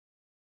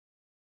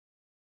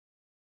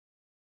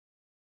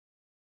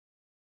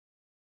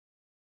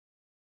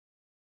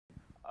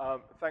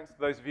Thanks to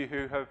those of you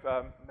who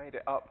have made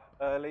it up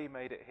early,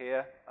 made it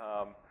here.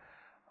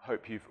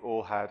 Hope you've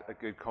all had a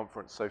good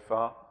conference so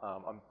far.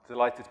 I'm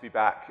delighted to be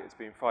back. It's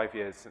been 5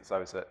 years since I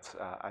was at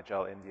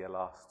Agile India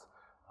last,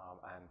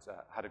 and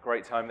had a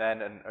great time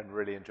then and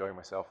really enjoying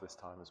myself this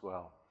time as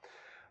well.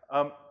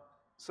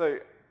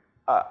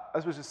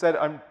 As was just said,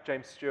 I'm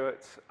James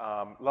Stewart.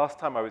 Last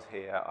time I was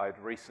here, I'd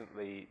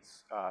recently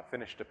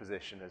finished a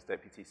position as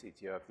Deputy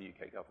CTO of the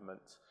UK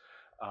government.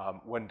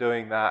 When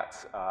doing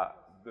that,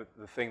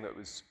 the thing that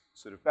was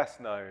sort of best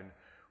known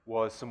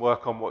was some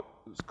work on what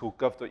was called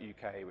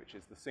gov.uk, which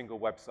is the single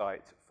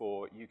website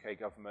for UK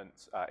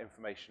government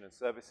information and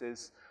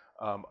services.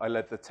 I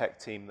led the tech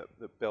team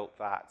that built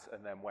that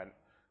and then went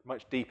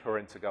much deeper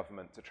into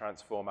government to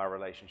transform our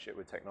relationship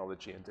with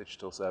technology and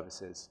digital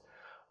services.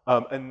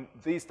 And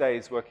these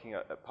days, working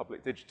at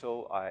Public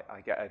Digital, I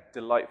get a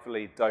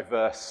delightfully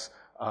diverse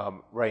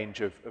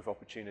range of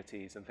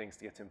opportunities and things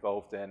to get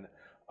involved in.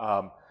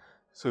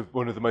 So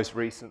one of the most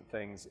recent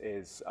things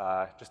is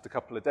just a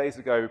couple of days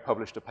ago, we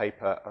published a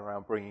paper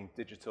around bringing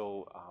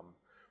digital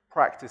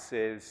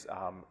practices,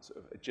 sort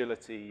of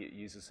agility,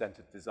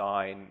 user-centered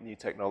design, new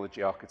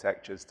technology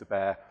architectures to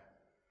bear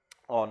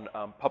on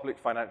public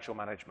financial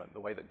management, the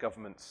way that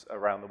governments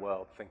around the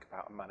world think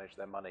about and manage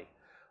their money.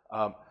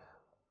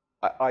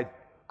 I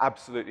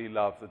absolutely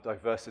love the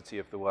diversity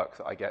of the work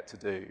that I get to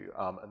do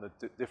and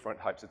the different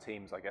types of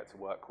teams I get to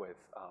work with,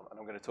 and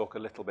I'm going to talk a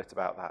little bit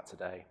about that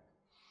today.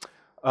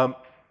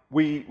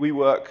 We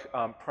work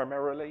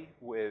primarily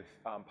with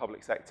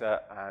public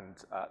sector and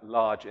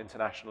large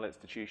international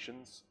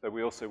institutions, but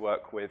we also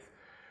work with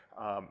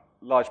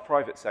large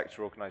private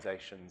sector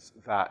organizations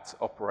that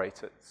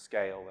operate at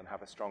scale and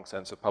have a strong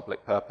sense of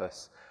public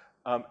purpose.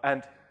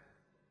 And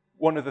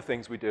one of the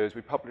things we do is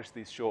we publish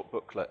these short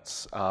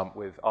booklets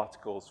with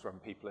articles from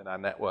people in our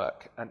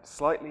network, and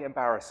slightly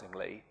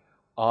embarrassingly,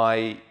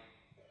 I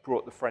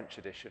brought the French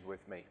edition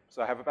with me.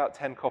 So I have about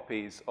 10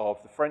 copies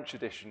of the French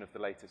edition of the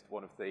latest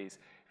one of these.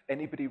 If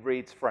anybody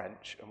reads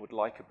French and would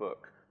like a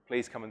book,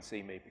 please come and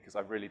see me because I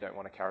really don't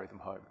want to carry them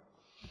home.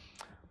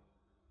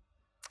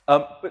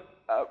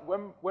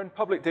 When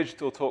Public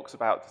Digital talks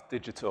about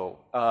digital,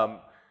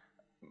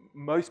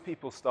 most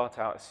people start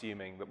out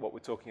assuming that what we're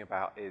talking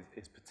about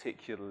is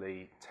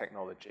particularly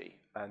technology.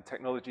 And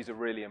technology is a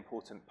really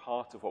important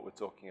part of what we're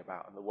talking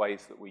about and the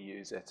ways that we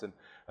use it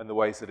and the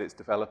ways that it's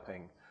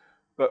developing.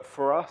 But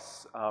for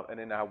us, and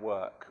in our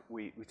work,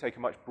 we take a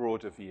much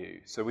broader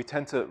view. So we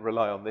tend to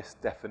rely on this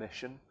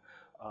definition,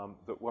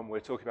 that when we're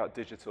talking about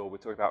digital, we're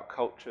talking about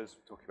cultures,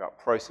 we're talking about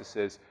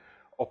processes,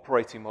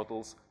 operating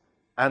models,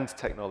 and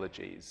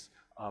technologies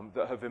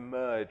that have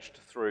emerged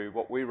through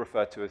what we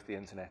refer to as the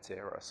internet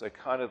era. So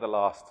kind of the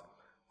last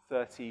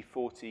 30,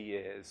 40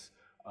 years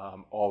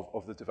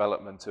of the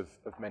development of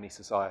many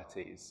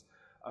societies.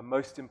 And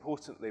most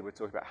importantly, we're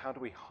talking about how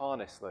do we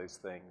harness those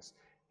things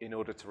in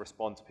order to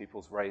respond to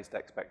people's raised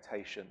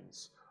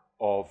expectations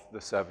of the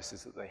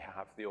services that they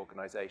have, the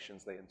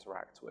organizations they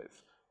interact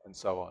with, and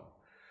so on.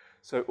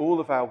 So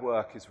all of our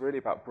work is really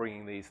about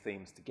bringing these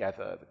themes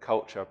together, the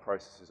culture,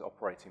 processes,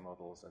 operating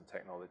models, and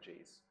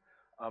technologies.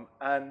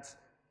 And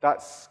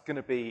that's going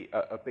to be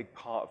a big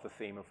part of the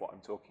theme of what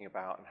I'm talking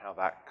about and how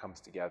that comes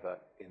together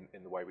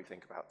in the way we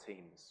think about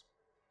teams.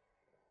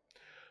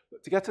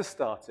 But to get us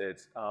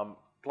started, I'd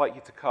like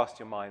you to cast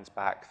your minds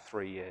back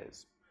 3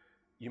 years.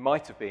 You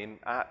might have been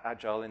at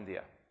Agile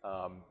India.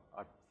 I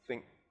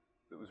think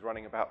it was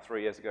running about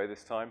 3 years ago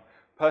this time.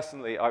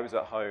 Personally, I was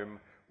at home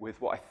with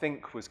what I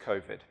think was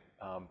COVID,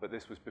 but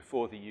this was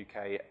before the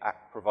UK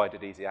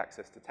provided easy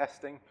access to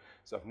testing,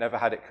 so I've never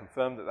had it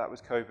confirmed that that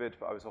was COVID,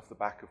 but I was off the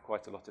back of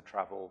quite a lot of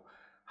travel,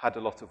 had a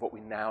lot of what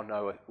we now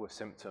know were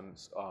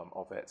symptoms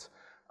of it,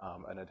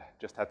 and had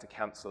just had to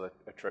cancel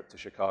a trip to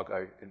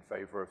Chicago in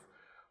favor of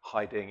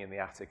hiding in the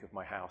attic of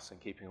my house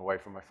and keeping away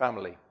from my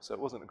family, so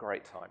it wasn't a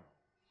great time.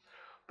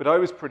 But I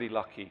was pretty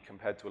lucky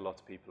compared to a lot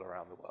of people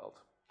around the world.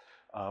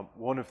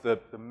 One of the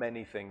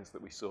many things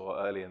that we saw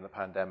early in the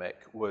pandemic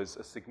was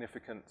a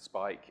significant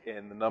spike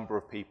in the number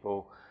of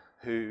people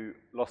who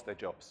lost their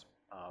jobs,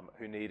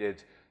 who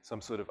needed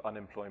some sort of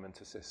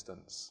unemployment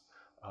assistance.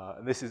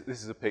 And this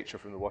is a picture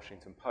from the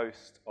Washington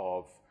Post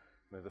of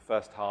the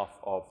first half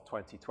of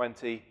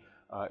 2020,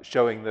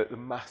 showing the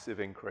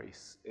massive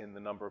increase in the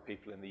number of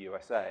people in the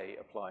USA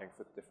applying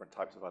for different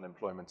types of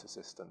unemployment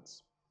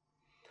assistance.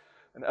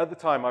 And at the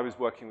time, I was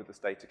working with the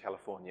state of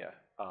California.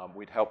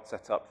 We'd helped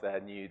set up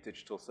their new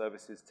digital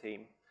services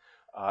team,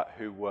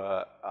 who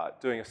were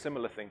doing a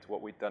similar thing to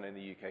what we'd done in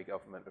the UK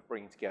government of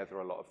bringing together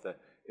a lot of the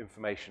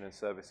information and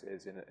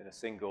services in a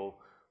single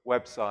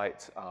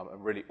website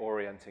and really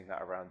orienting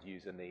that around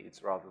user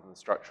needs rather than the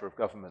structure of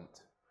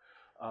government.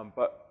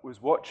 But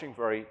was watching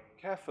very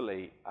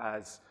carefully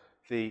as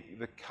the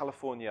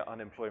California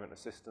unemployment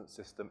assistance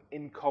system,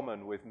 in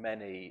common with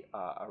many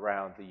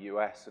around the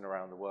US and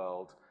around the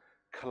world,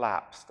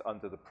 collapsed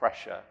under the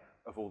pressure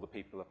of all the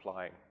people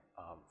applying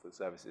for the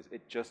services.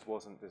 It just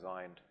wasn't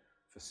designed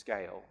for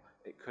scale.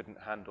 It couldn't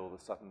handle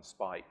the sudden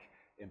spike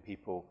in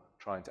people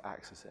trying to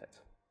access it.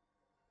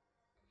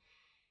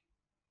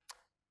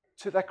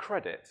 To their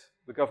credit,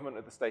 the government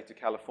of the state of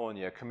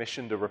California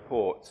commissioned a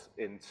report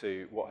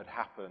into what had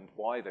happened,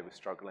 why they were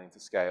struggling to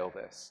scale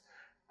this,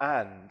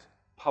 and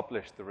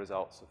published the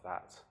results of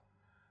that.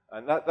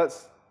 And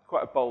that's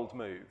quite a bold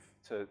move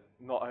to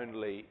not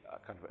only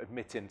kind of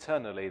admit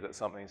internally that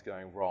something's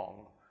going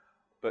wrong,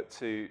 but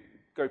to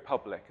go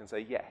public and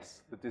say,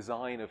 yes, the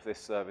design of this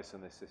service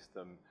and this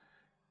system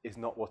is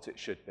not what it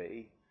should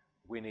be.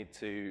 We need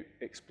to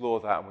explore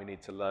that and we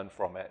need to learn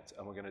from it,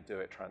 and we're going to do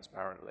it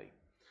transparently.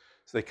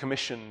 So they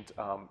commissioned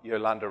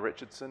Yolanda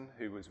Richardson,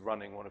 who was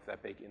running one of their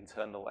big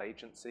internal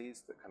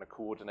agencies that kind of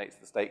coordinates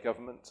the state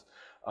government,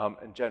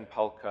 and Jen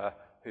Pulker,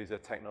 who's a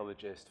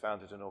technologist,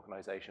 founded an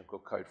organization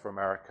called Code for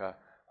America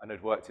and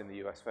had worked in the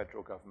US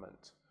federal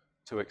government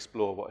to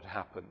explore what had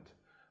happened.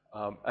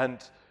 And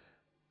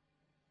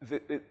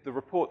the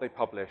report they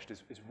published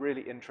is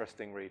really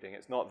interesting reading.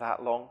 It's not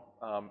that long.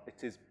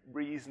 It is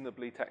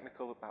reasonably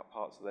technical about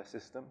parts of their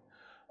system,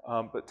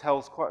 but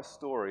tells quite a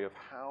story of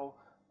how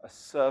a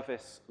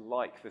service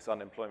like this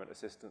unemployment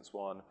assistance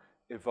one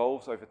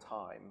evolves over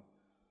time,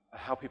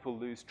 and how people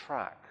lose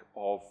track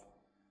of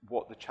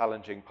what the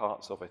challenging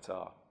parts of it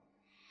are.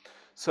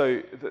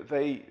 So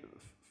they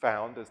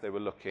found, as they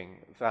were looking,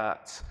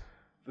 that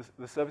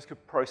the service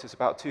could process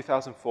about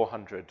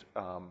 2,400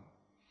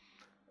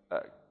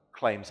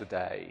 claims a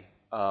day,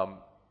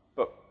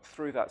 but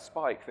through that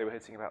spike, they were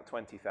hitting about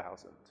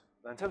 20,000.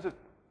 Now, in terms of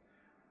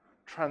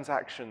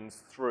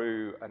transactions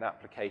through an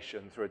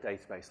application, through a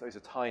database, those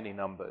are tiny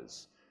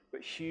numbers, but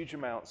huge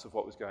amounts of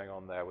what was going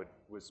on there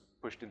was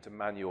pushed into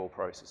manual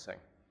processing.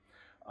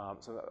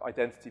 So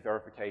identity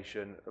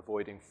verification,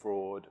 avoiding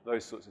fraud,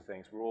 those sorts of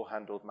things were all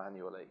handled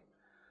manually.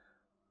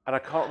 And I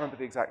can't remember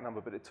the exact number,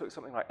 but it took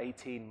something like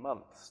 18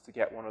 months to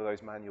get one of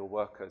those manual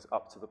workers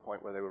up to the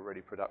point where they were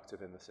really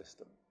productive in the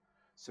system.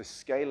 So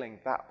scaling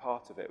that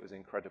part of it was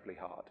incredibly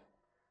hard.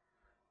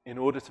 In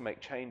order to make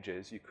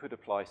changes, you could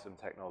apply some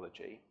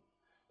technology.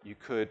 You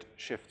could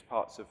shift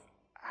parts of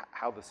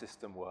how the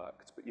system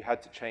worked, but you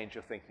had to change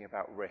your thinking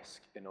about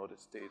risk in order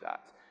to do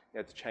that. You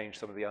had to change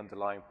some of the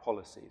underlying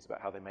policies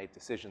about how they made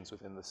decisions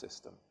within the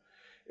system.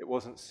 It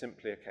wasn't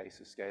simply a case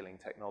of scaling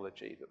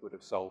technology that would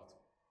have solved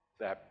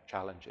their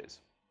challenges.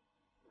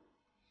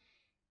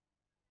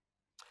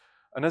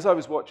 And as I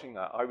was watching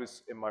that, I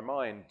was, in my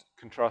mind,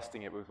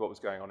 contrasting it with what was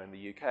going on in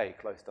the UK,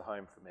 close to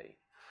home for me.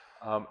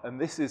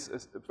 And this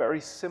is a very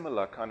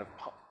similar kind of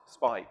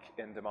spike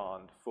in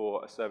demand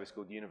for a service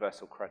called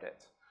Universal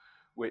Credit,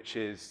 which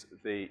is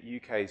the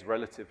UK's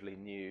relatively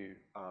new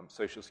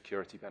social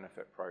security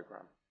benefit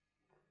program.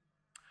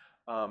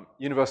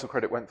 Universal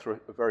Credit went through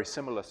a very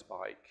similar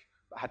spike,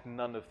 but had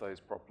none of those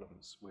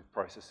problems with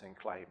processing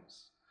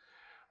claims.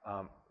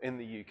 In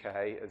the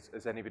UK,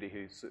 as anybody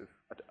who's sort of,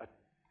 I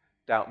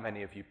doubt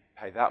many of you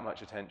pay that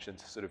much attention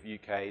to sort of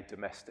UK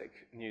domestic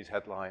news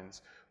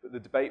headlines, but the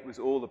debate was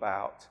all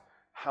about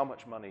how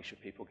much money should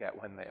people get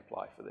when they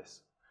apply for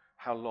this?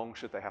 How long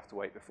should they have to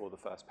wait before the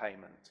first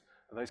payment?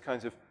 And those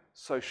kinds of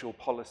social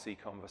policy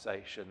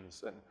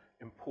conversations and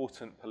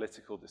important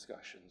political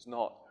discussions,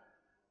 not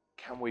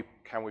can we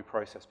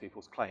process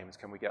people's claims,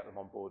 can we get them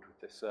on board with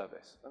this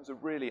service? That was a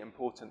really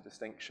important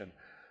distinction,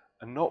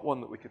 and not one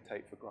that we could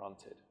take for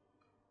granted.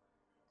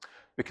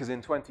 Because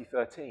in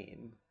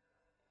 2013,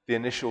 the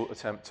initial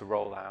attempt to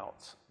roll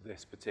out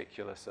this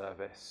particular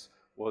service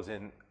was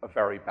in a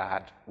very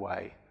bad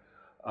way.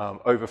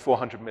 Over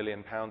 £400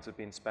 million have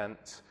been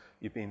spent.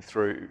 You've been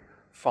through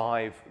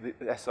the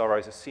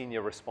SROs are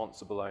senior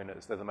responsible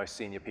owners. They're the most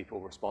senior people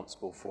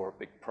responsible for a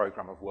big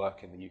program of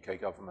work in the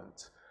UK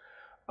government.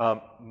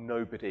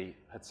 Nobody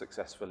had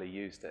successfully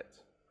used it.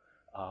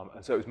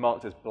 And so it was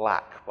marked as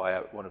black by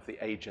one of the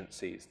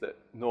agencies that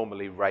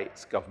normally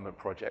rates government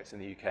projects in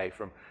the UK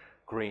from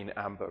green,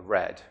 amber,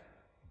 red.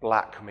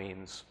 Black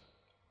means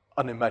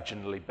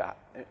unimaginably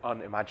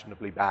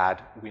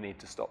bad. We need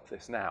to stop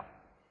this now.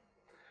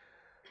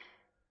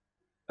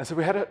 And so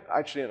we had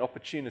actually an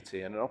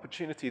opportunity, and an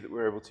opportunity that we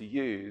were able to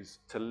use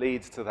to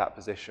lead to that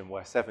position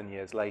where 7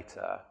 years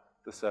later,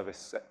 the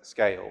service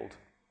scaled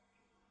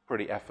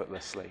pretty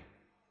effortlessly.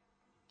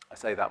 I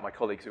say that, my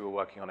colleagues who were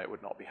working on it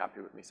would not be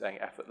happy with me saying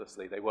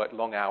effortlessly. They worked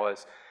long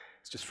hours.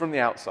 It's just from the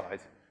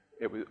outside,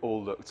 it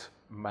all looked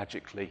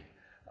magically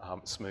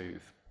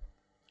smooth.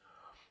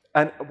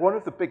 And one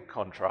of the big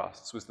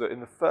contrasts was that in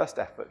the first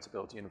effort to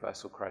build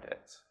Universal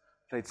Credit,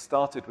 they'd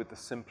started with the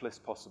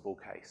simplest possible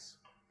case.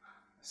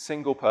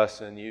 Single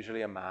person,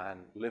 usually a man,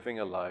 living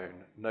alone,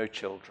 no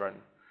children,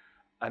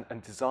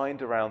 and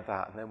designed around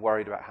that, and then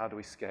worried about how do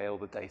we scale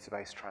the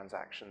database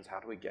transactions, how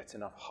do we get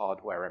enough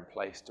hardware in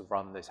place to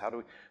run this, how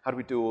do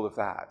we do all of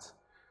that,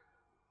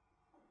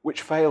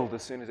 which failed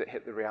as soon as it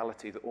hit the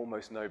reality that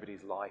almost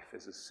nobody's life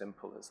is as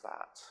simple as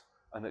that,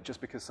 and that just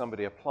because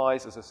somebody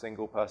applies as a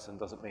single person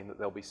doesn't mean that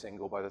they'll be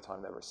single by the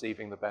time they're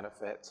receiving the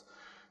benefit.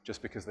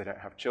 Just because they don't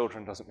have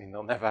children doesn't mean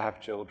they'll never have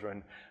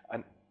children,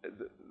 and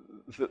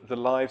the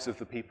lives of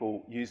the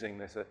people using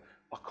this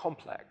are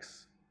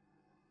complex.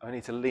 I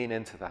need to lean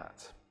into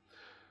that.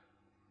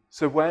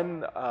 So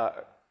when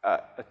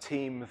a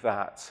team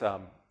that,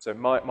 so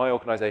my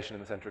organization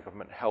in the central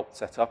government helped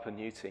set up a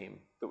new team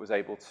that was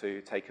able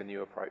to take a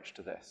new approach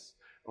to this.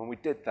 When we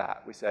did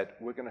that, we said,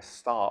 we're going to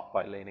start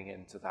by leaning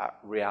into that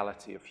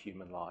reality of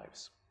human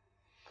lives.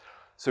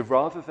 So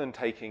rather than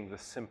taking the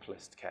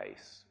simplest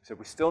case, we said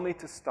we still need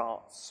to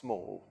start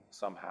small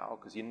somehow,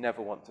 because you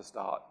never want to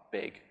start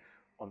big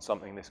on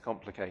something this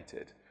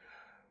complicated.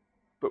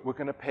 But we're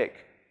going to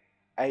pick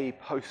a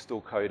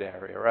postal code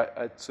area,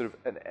 a sort of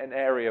an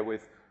area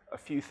with a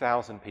few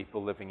thousand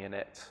people living in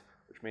it,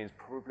 which means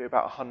probably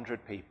about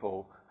 100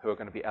 people who are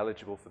going to be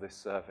eligible for this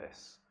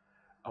service.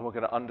 And we're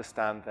going to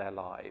understand their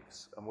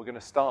lives. And we're going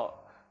to start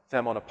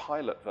them on a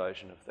pilot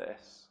version of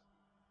this.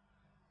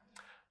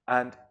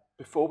 And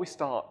before we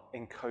start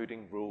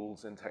encoding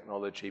rules in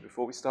technology,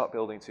 before we start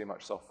building too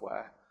much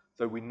software,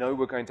 though we know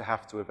we're going to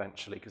have to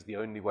eventually, because the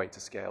only way to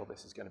scale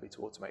this is going to be to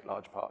automate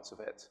large parts of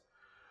it,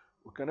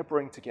 we're going to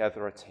bring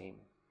together a team.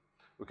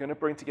 We're going to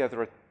bring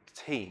together a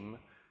team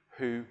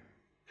who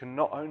can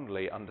not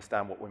only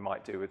understand what we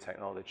might do with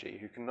technology,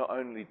 who can not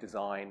only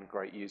design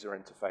great user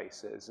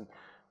interfaces and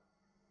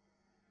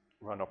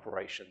run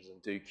operations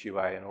and do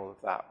QA and all of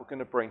that. We're going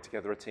to bring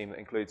together a team that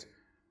includes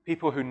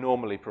people who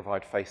normally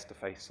provide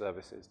face-to-face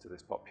services to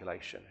this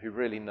population, who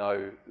really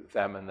know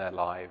them and their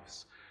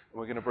lives. And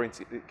we're going to bring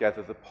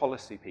together the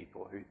policy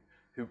people who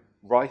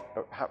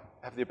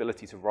have the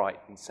ability to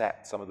write and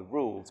set some of the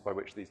rules by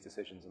which these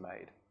decisions are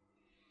made.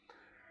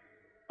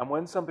 And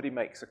when somebody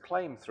makes a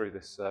claim through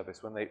this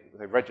service, when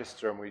they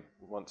register and we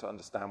want to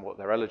understand what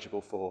they're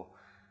eligible for,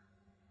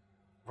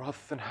 rather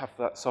than have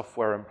that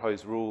software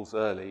impose rules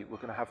early, we're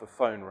going to have a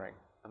phone ring.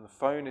 And the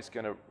phone is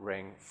going to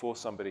ring for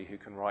somebody who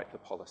can write the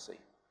policy.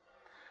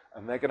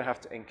 And they're going to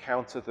have to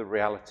encounter the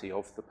reality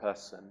of the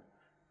person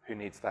who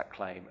needs that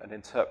claim and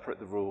interpret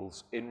the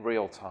rules in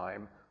real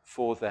time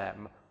for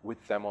them,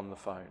 with them on the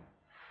phone.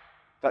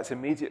 That's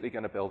immediately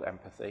going to build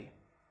empathy.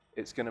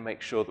 It's going to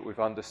make sure that we've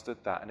understood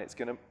that, and it's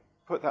going to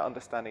put that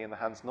understanding in the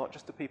hands not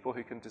just of people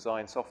who can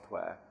design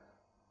software,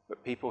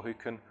 but people who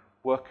can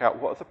work out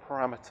what are the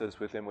parameters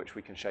within which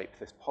we can shape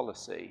this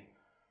policy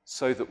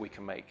so that we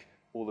can make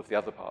all of the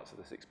other parts of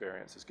this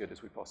experience as good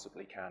as we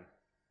possibly can.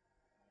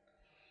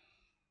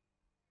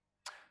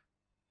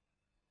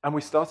 And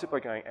we started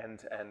by going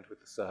end-to-end with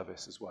the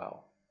service as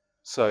well.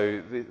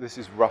 So this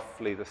is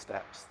roughly the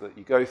steps that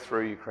you go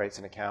through. You create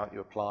an account, you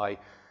apply.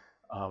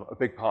 A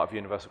big part of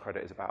Universal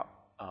Credit is about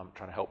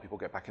trying to help people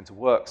get back into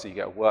work. So you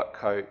get a work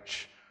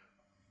coach.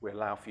 We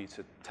allow for you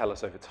to tell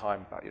us over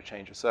time about your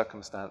change of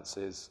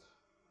circumstances.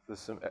 There's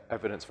some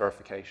evidence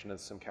verification,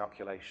 there's some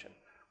calculation.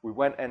 We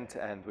went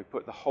end-to-end. We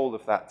put the whole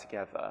of that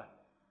together.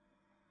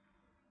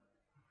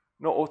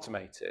 Not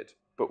automated,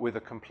 but with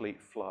a complete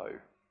flow.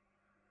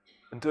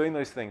 And doing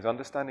those things,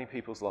 understanding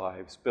people's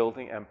lives,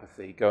 building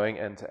empathy, going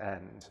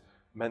end-to-end,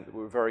 meant that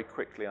we were very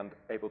quickly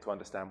able to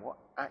understand what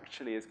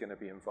actually is going to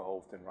be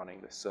involved in running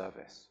this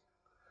service.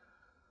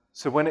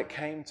 So when it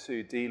came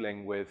to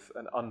dealing with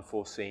an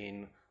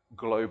unforeseen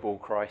global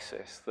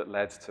crisis that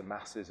led to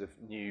masses of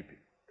new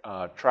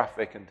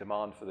traffic and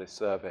demand for this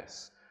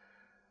service,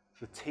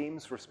 the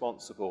teams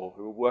responsible,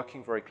 who were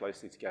working very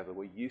closely together,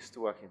 were used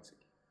to working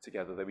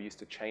together, they were used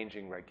to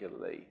changing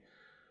regularly.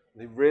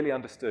 They really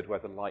understood where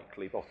the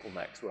likely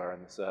bottlenecks were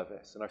in the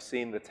service. And I've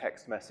seen the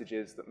text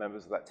messages that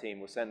members of that team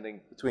were sending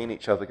between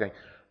each other going,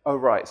 oh,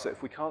 right, so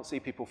if we can't see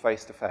people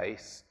face to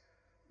face,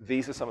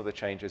 these are some of the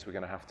changes we're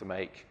going to have to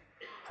make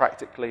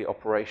practically,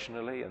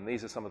 operationally, and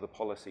these are some of the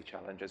policy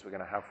challenges we're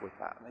going to have with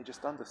that. And they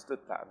just understood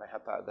that, and they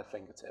had that at their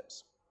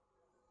fingertips.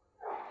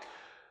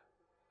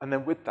 And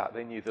then with that,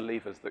 they knew the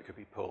levers that could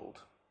be pulled.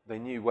 They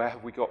knew, where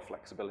have we got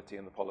flexibility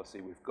in the policy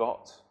we've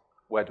got?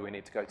 Where do we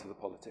need to go to the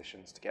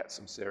politicians to get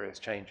some serious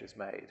changes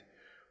made?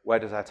 Where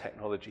does our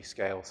technology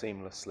scale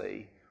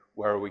seamlessly?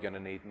 Where are we going to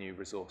need new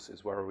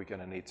resources? Where are we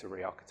going to need to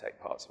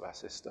re-architect parts of our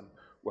system?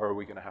 Where are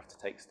we going to have to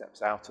take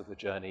steps out of the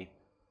journey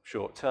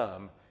short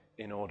term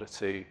in order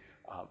to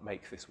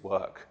make this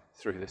work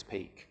through this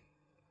peak?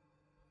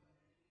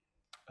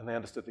 And they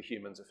understood the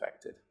humans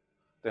affected.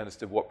 They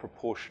understood what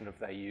proportion of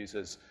their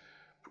users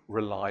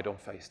relied on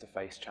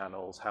face-to-face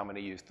channels, how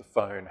many used the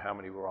phone, how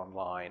many were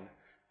online,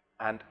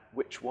 and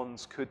which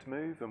ones could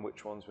move and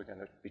which ones were going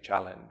to be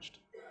challenged,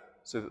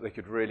 so that they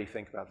could really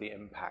think about the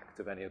impact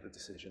of any of the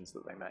decisions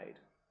that they made.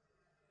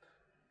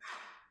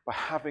 By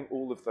having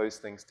all of those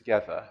things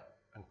together,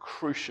 and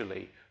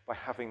crucially, by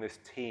having this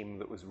team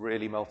that was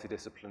really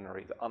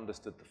multidisciplinary, that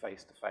understood the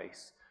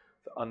face-to-face,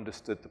 that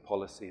understood the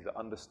policy, that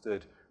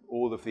understood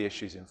all of the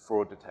issues in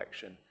fraud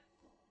detection,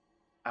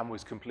 and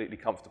was completely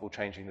comfortable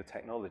changing the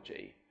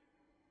technology,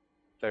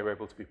 they were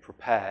able to be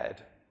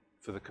prepared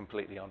for the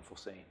completely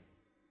unforeseen.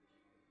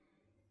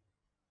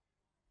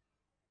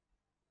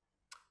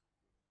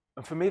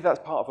 And for me, that's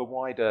part of a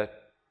wider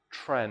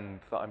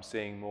trend that I'm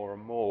seeing more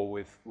and more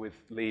with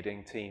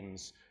leading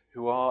teams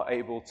who are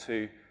able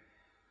to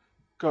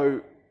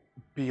go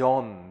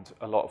beyond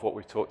a lot of what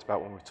we've talked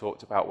about when we've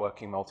talked about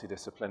working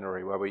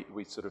multidisciplinary, where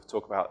we sort of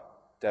talk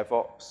about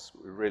DevOps.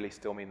 We really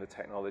still mean the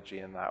technology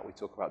in that. We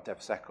talk about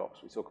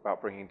DevSecOps. We talk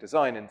about bringing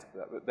design into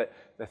that. But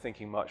they're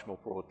thinking much more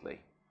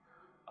broadly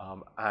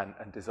and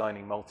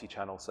designing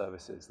multi-channel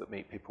services that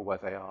meet people where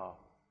they are.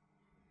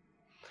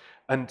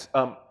 And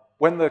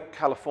when the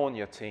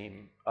California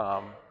team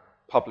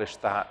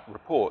published that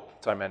report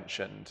that I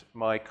mentioned,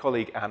 my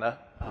colleague Anna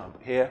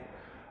here,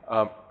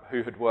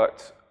 who had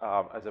worked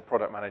as a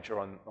product manager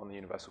on the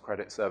Universal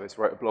Credit Service,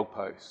 wrote a blog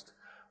post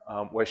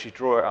where she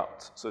drew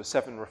out sort of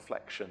 7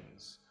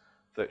 reflections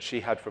that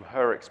she had from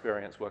her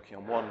experience working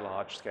on one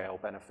large-scale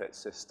benefit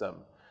system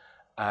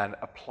and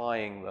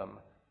applying them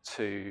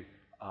to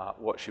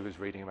what she was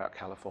reading about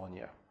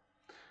California.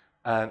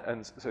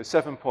 And so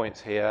 7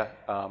 points here.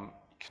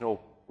 You can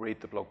all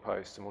read the blog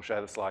post, and we'll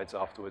share the slides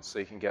afterwards so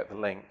you can get the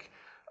link.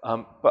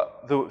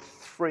 But there were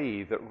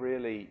 3 that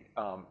really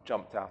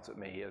jumped out at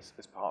me as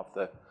part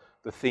of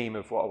the theme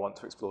of what I want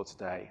to explore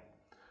today.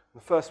 The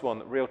first one,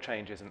 that real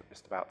change isn't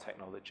just about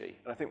technology.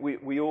 And I think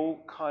we all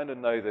kind of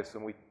know this,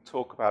 and we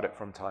talk about it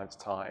from time to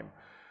time,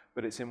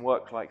 but it's in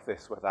work like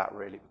this where that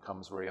really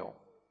becomes real.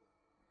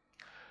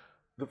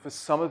 That for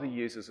some of the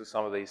users of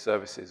some of these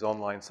services,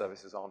 online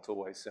services aren't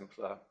always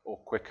simpler or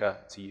quicker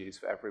to use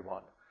for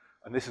everyone.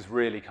 And this has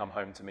really come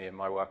home to me in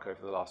my work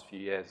over the last few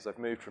years. As I've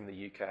moved from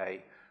the UK,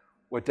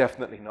 where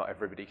definitely not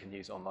everybody can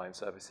use online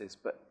services,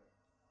 but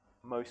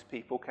most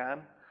people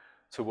can,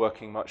 to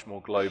working much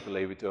more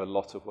globally. We do a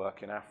lot of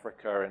work in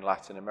Africa, in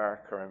Latin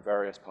America, and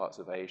various parts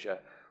of Asia,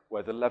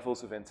 where the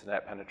levels of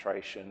internet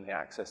penetration, the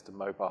access to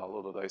mobile,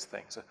 all of those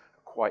things are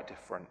quite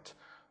different.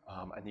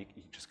 And you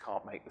just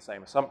can't make the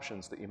same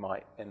assumptions that you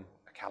might in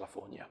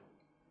California.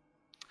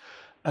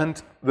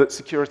 And that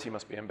security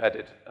must be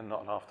embedded and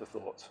not an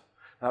afterthought.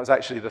 That was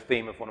actually the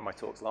theme of one of my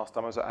talks last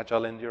time I was at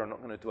Agile India. I'm not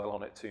going to dwell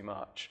on it too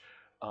much.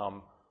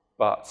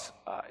 But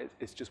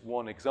it's just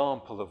one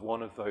example of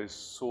one of those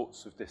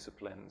sorts of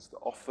disciplines that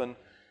often,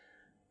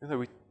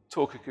 we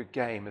talk a good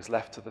game is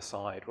left to the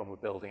side when we're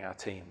building our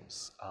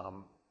teams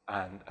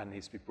and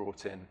needs to be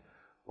brought in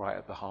right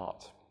at the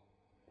heart.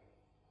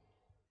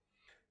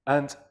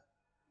 And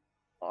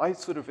I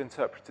sort of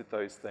interpreted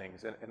those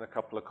things in a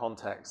couple of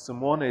contexts. And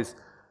one is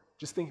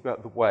just thinking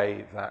about the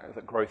way that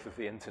the growth of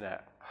the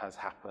internet has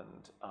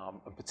happened,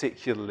 and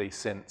particularly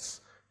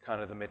since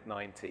kind of the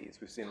mid-90s,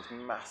 we've seen this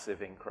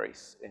massive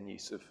increase in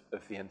use of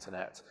the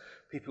internet.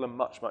 People are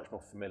much, much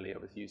more familiar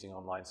with using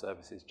online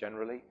services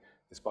generally,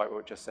 despite what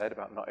we just said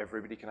about not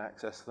everybody can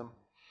access them.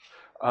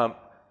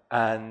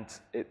 And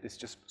it's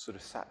just sort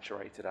of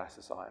saturated our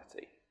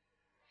society.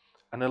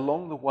 And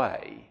along the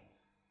way,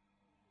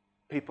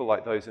 people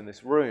like those in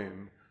this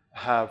room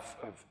have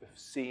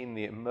seen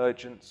the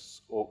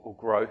emergence or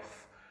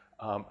growth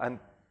and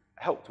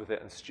helped with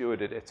it and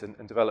stewarded it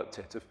and developed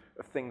it of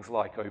things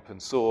like open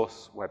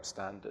source, web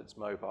standards,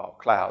 mobile,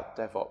 cloud,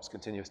 DevOps,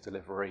 continuous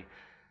delivery,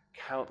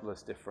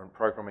 countless different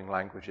programming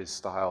languages,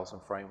 styles,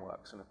 and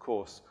frameworks, and of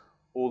course,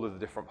 all of the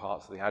different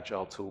parts of the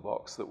Agile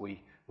toolbox that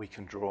we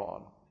can draw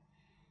on.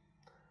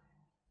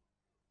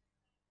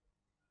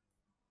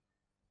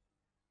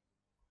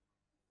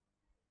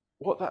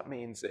 What that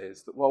means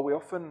is that while we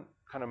often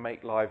kind of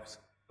make life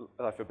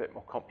a bit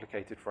more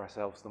complicated for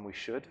ourselves than we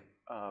should,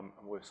 and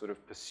we're sort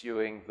of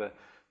pursuing the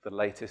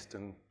latest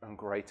and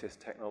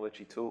greatest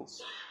technology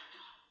tools,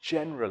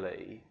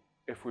 generally,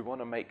 if we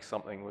want to make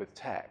something with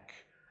tech,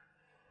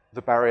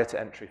 the barrier to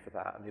entry for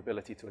that and the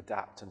ability to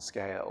adapt and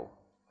scale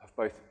have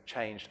both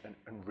changed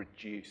and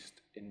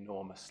reduced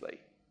enormously.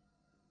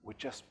 We're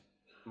just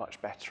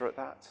much better at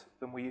that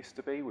than we used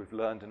to be. We've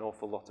learned an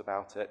awful lot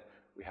about it.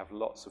 We have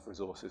lots of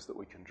resources that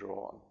we can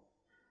draw on.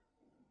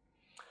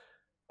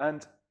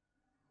 And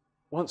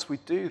once we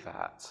do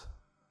that,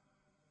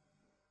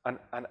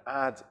 and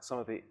add some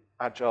of the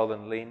Agile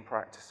and lean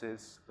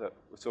practices that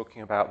we're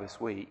talking about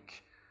this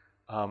week,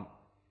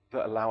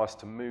 that allow us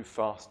to move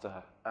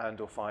faster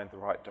and or find the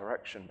right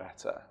direction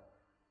better,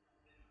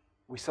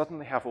 we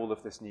suddenly have all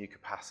of this new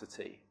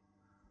capacity,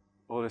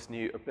 all this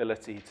new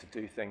ability to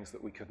do things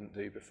that we couldn't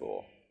do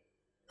before.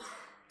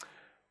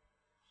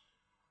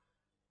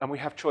 And we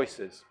have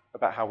choices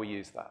about how we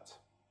use that.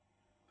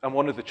 And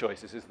one of the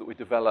choices is that we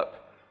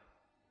develop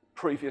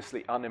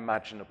previously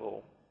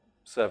unimaginable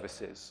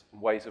services,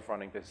 ways of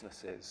running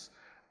businesses,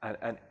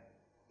 and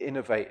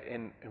innovate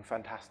in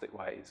fantastic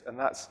ways. And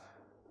that's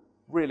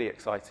really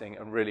exciting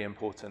and really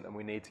important, and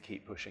we need to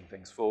keep pushing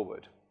things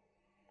forward.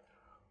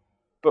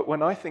 But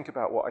when I think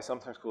about what I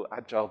sometimes call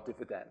Agile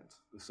dividend,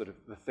 the sort of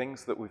the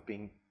things that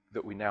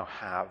we now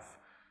have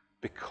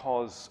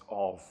because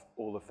of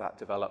all of that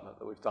development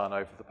that we've done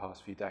over the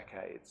past few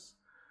decades,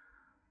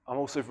 I'm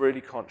also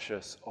really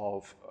conscious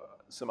of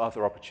some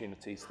other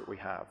opportunities that we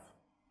have.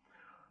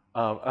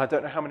 I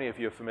don't know how many of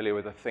you are familiar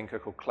with a thinker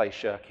called Clay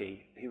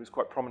Shirky. He was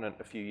quite prominent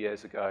a few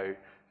years ago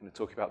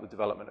talking about the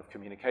development of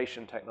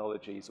communication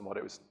technologies and what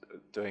it was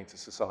doing to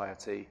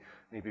society.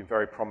 And he'd been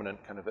very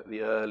prominent kind of at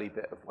the early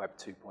bit of Web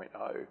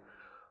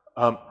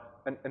 2.0.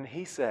 And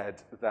he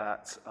said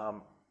that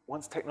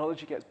once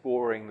technology gets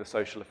boring, the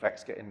social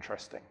effects get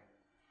interesting.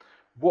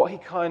 What he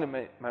kind of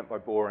meant by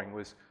boring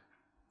was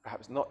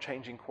perhaps not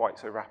changing quite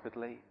so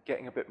rapidly,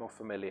 getting a bit more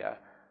familiar,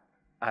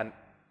 and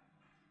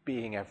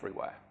being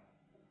everywhere.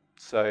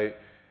 So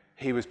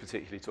he was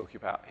particularly talking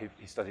about,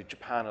 he studied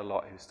Japan a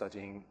lot, he was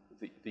studying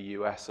the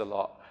US a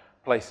lot,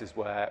 places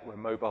where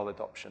mobile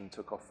adoption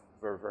took off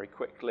very, very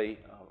quickly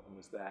and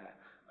was there,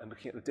 and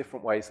looking at the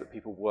different ways that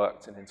people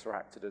worked and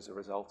interacted as a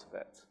result of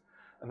it.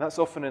 And that's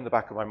often in the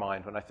back of my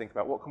mind when I think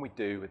about what can we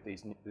do with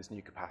this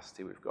new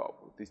capacity we've got,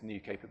 with these new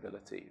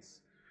capabilities.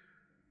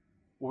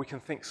 Well, we can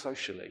think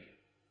socially.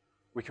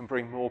 We can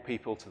bring more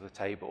people to the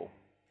table.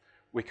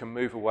 We can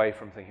move away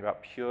from thinking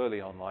about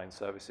purely online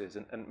services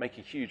and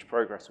making huge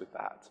progress with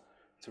that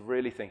to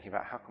really thinking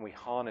about how can we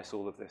harness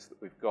all of this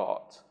that we've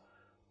got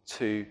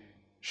to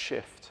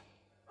shift.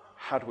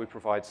 How do we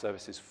provide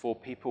services for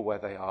people where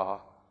they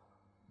are,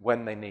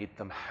 when they need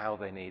them, how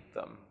they need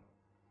them,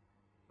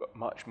 but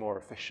much more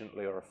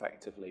efficiently or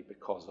effectively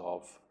because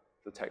of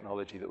the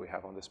technology that we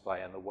have on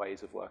display and the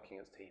ways of working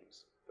as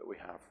teams that we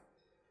have.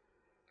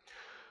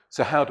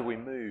 So how do we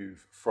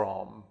move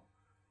from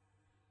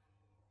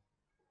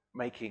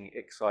making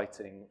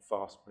exciting,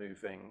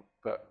 fast-moving,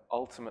 but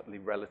ultimately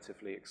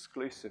relatively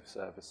exclusive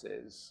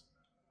services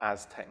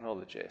as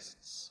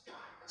technologists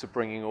to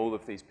bringing all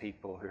of these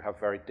people who have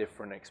very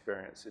different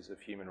experiences of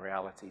human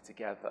reality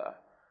together,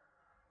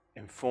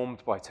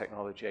 informed by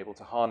technology, able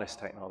to harness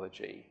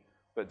technology,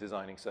 but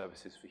designing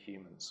services for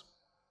humans?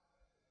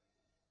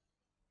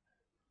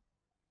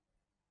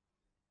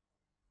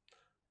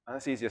 And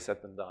that's easier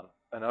said than done.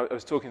 And I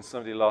was talking to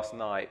somebody last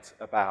night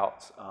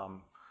about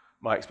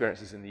my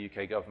experiences in the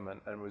UK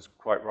government and was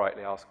quite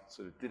rightly asked,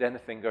 sort of, did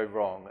anything go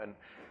wrong? And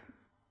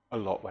a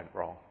lot went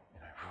wrong. You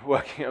know,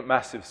 working at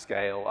massive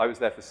scale. I was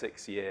there for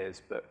 6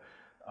 years, but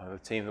the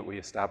team that we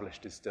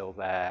established is still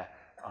there.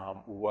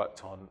 We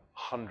worked on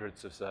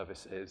hundreds of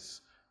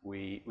services.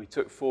 We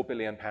took £4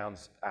 billion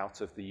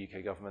out of the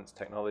UK government's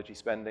technology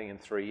spending in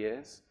 3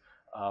 years.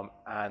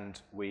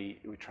 And we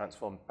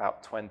transformed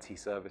about 20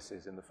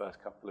 services in the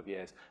first couple of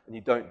years. And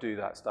you don't do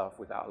that stuff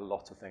without a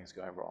lot of things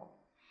going wrong.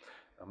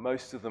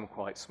 Most of them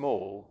quite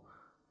small,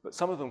 but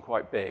some of them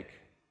quite big.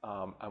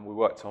 And we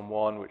worked on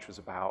one which was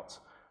about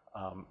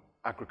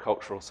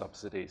agricultural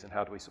subsidies and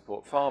how do we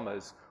support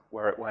farmers,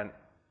 where it went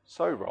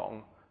so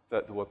wrong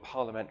that there were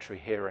parliamentary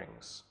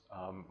hearings.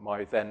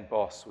 My then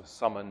boss was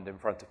summoned in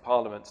front of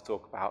Parliament to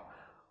talk about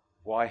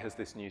why has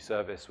this new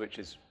service, which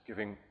is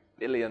giving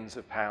billions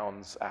of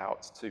pounds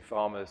out to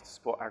farmers to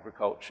support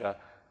agriculture,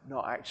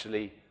 not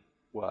actually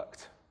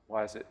worked?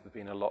 Why has it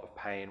been a lot of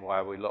pain? Why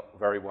are we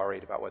very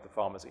worried about whether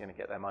farmers are going to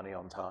get their money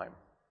on time?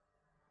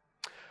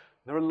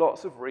 There are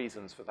lots of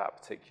reasons for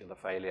that particular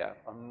failure.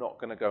 I'm not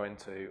going to go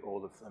into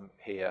all of them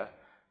here,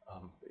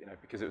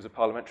 because it was a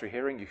parliamentary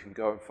hearing. You can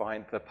go and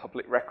find the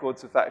public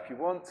records of that if you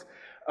want.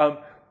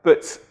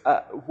 But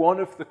one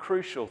of the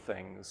crucial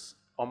things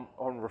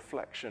on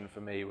reflection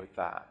for me with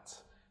that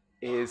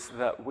is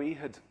that we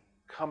had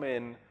come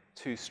in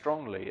too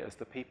strongly as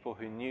the people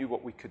who knew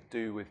what we could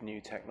do with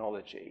new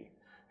technology,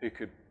 who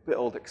could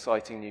build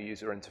exciting new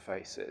user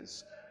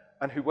interfaces,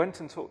 and who went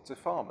and talked to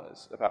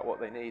farmers about what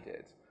they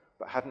needed,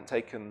 but hadn't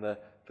taken the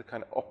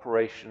kind of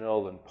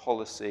operational and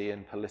policy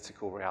and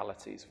political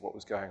realities of what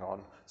was going on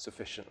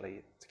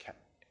sufficiently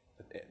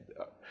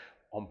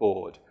on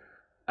board.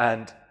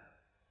 And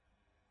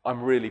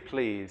I'm really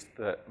pleased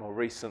that more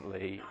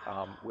recently,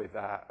 with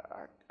our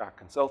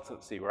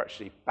consultancy, we're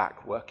actually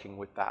back working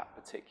with that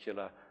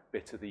particular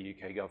bit of the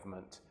UK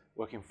government,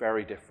 working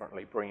very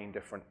differently, bringing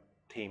different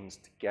teams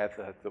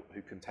together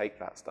who can take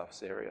that stuff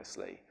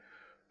seriously.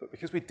 But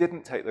because we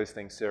didn't take those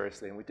things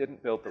seriously and we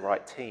didn't build the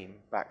right team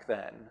back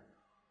then,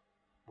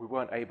 we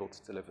weren't able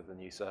to deliver the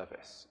new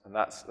service. And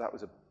that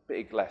was a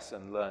big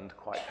lesson learned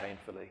quite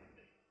painfully.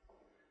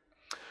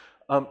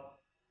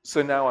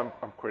 So now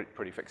I'm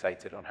pretty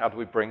fixated on how do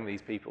we bring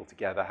these people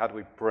together? How do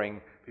we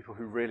bring people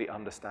who really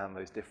understand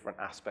those different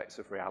aspects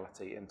of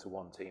reality into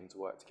one team to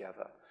work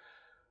together?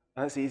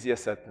 And that's easier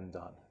said than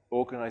done.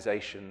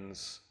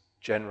 Organizations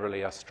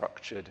generally are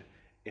structured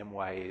in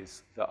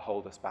ways that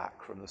hold us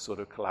back from the sort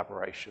of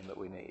collaboration that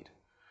we need.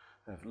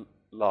 We have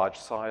large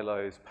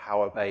silos,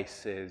 power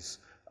bases,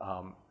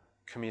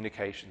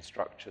 communication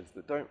structures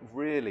that don't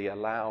really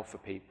allow for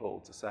people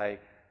to say,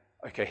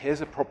 okay, here's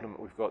a problem that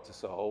we've got to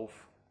solve.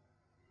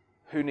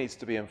 Who needs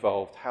to be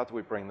involved? How do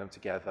we bring them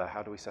together?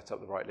 How do we set up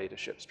the right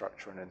leadership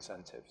structure and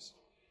incentives?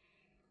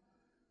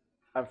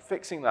 And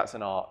fixing that's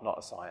an art, not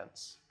a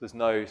science. There's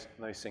no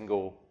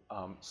single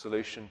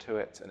solution to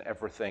it, and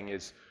everything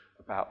is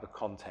about the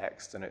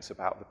context and it's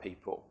about the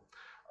people.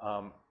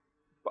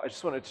 But I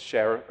just wanted to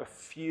share a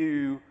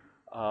few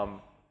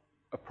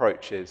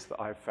approaches that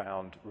I've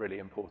found really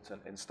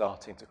important in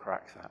starting to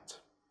crack that.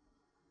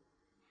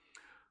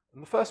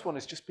 And the first one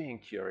is just being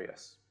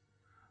curious.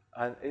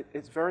 And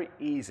it's very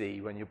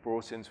easy when you're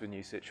brought into a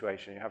new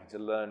situation, you're having to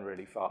learn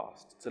really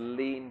fast, to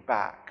lean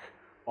back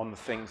on the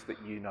things that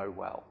you know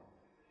well.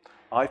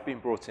 I've been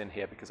brought in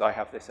here because I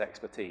have this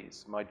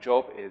expertise. My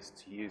job is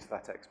to use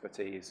that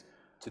expertise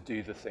to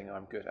do the thing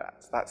I'm good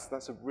at.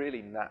 That's a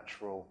really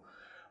natural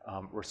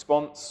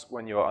response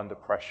when you're under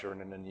pressure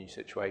and in a new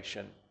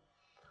situation.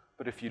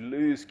 But if you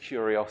lose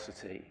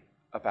curiosity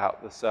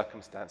about the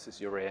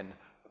circumstances you're in,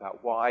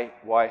 about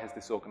why has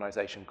this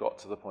organization got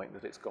to the point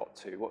that it's got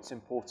to, what's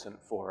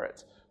important for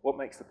it, what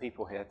makes the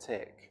people here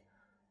tick,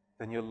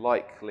 then you're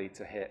likely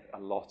to hit a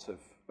lot of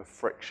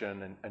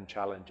friction and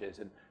challenges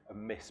and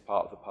miss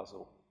part of the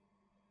puzzle.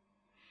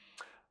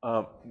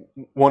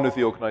 One of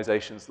the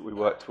organizations that we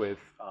worked with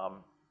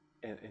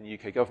in the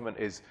UK government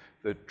is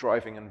the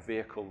Driving and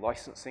Vehicle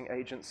Licensing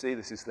Agency.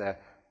 This is their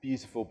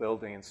beautiful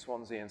building in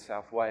Swansea in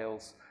South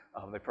Wales.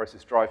 They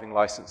process driving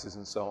licenses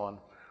and so on.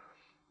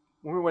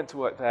 When we went to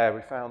work there,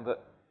 we found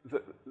that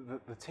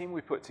the team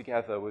we put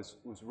together was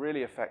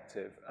really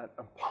effective,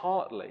 and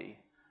partly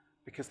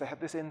because they had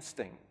this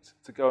instinct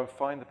to go and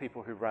find the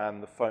people who ran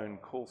the phone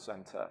call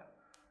center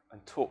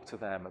and talk to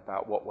them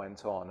about what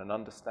went on and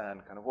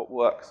understand kind of what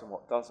works and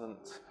what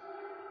doesn't.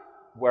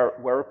 Where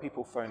are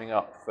people phoning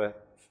up for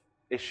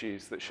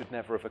issues that should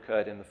never have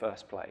occurred in the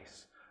first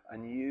place,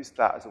 and use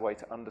that as a way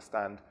to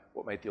understand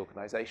what made the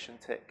organization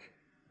tick,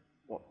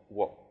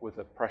 what were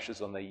the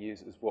pressures on their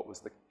users, what was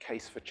the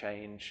case for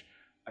change,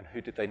 and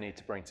who did they need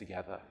to bring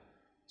together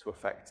to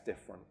affect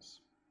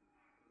difference.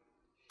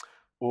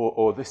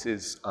 Or this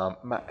is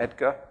Matt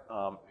Edgar,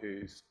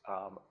 who's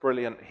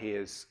brilliant. He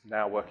is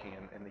now working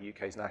in the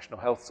UK's National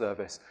Health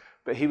Service,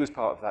 but he was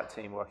part of that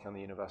team working on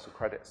the Universal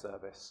Credit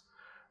Service.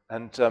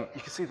 And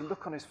you can see the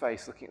look on his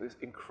face looking at this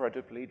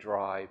incredibly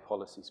dry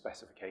policy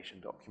specification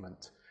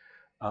document.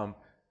 I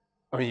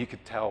mean, you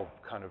could tell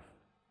kind of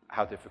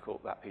how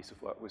difficult that piece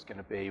of work was going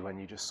to be when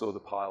you just saw the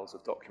piles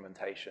of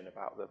documentation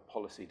about the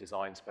policy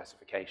design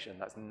specification.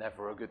 That's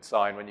never a good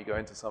sign when you go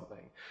into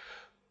something.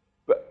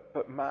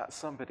 But Matt's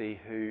somebody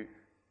who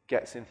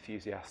gets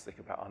enthusiastic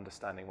about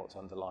understanding what's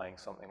underlying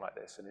something like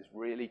this and is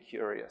really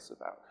curious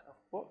about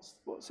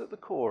what's at the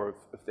core of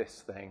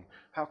this thing,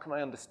 how can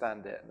I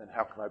understand it, and then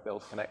how can I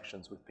build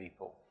connections with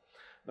people.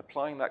 And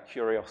applying that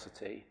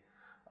curiosity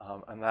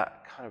and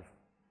that kind of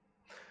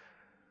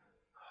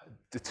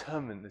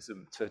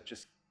determinism to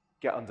just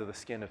get under the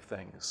skin of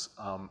things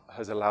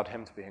has allowed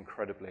him to be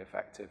incredibly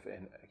effective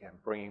in, again,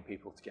 bringing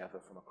people together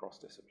from across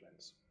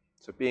disciplines.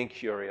 So being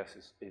curious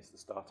is the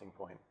starting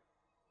point.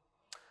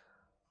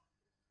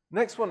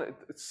 Next one,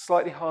 it's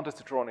slightly harder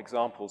to draw on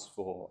examples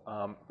for,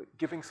 but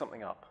giving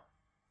something up.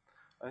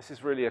 And this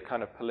is really a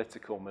kind of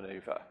political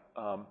maneuver.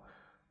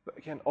 But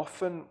again,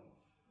 often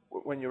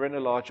when you're in a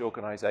large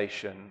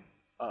organization,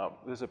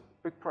 there's a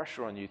big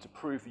pressure on you to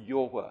prove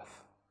your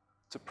worth,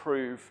 to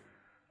prove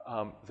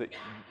that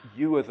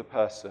you are the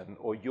person,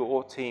 or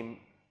your team,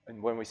 and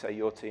when we say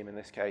your team in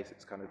this case,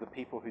 it's kind of the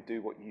people who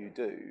do what you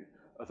do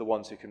are the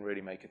ones who can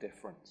really make a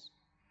difference.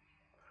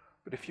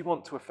 But if you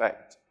want to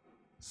affect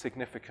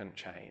significant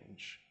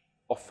change,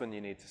 often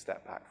you need to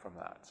step back from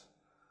that.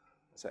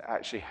 So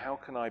actually, how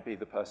can I be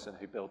the person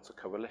who builds a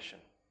coalition?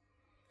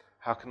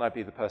 How can I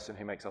be the person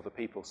who makes other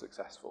people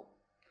successful?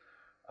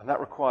 And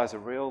that requires a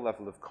real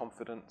level of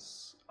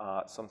confidence.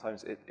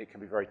 Sometimes it can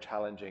be very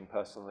challenging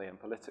personally and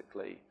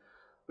politically.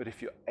 But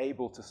if you're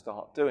able to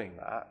start doing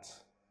that,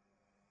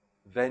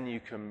 then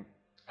you can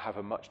have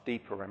a much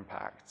deeper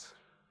impact,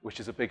 which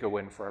is a bigger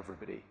win for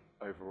everybody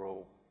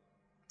overall.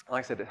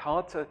 Like I said, it's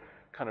hard to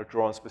kind of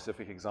draw on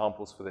specific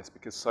examples for this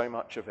because so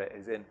much of it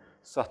is in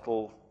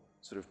subtle,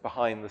 sort of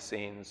behind the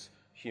scenes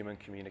human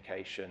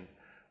communication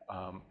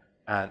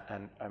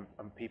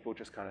and people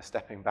just kind of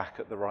stepping back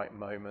at the right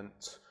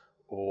moment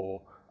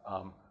or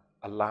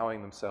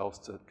allowing themselves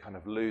to kind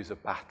of lose a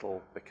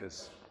battle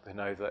because they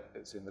know that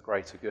it's in the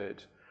greater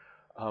good.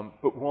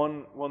 But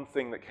one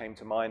thing that came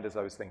to mind as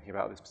I was thinking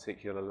about this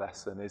particular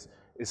lesson is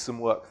some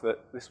work that,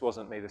 this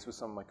wasn't me, this was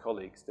some of my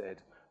colleagues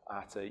did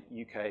at a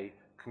UK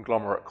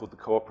conglomerate called the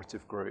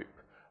Cooperative Group,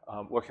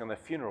 working on their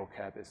funeral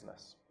care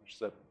business, which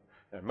is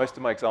most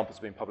of my examples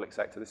have been public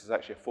sector. This is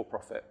actually a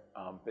for-profit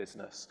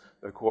business,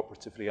 though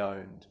cooperatively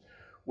owned,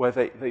 where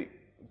they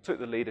took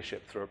the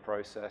leadership through a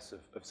process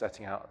of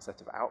setting out a set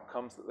of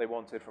outcomes that they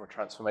wanted from a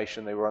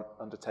transformation they were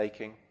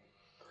undertaking.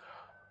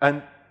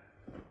 And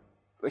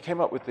they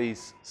came up with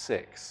these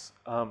 6.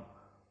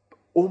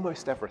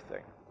 Almost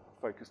everything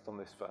focused on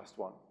this first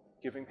one,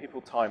 giving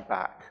people time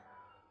back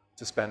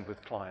to spend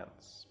with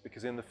clients.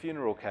 Because in the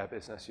funeral care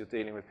business, you're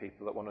dealing with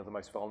people at one of the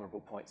most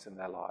vulnerable points in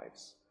their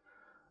lives.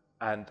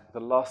 And the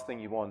last thing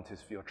you want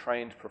is for your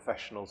trained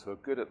professionals who are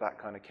good at that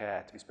kind of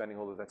care to be spending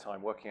all of their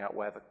time working out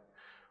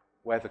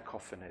where the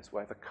coffin is,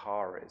 where the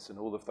car is, and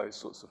all of those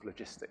sorts of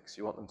logistics.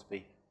 You want them to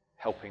be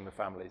helping the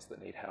families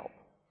that need help.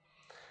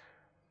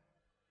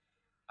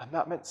 And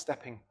that meant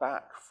stepping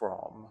back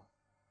from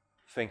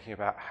thinking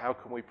about how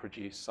can we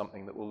produce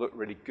something that will look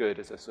really good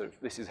as a sort of,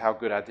 this is how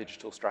good our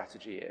digital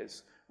strategy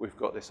is. We've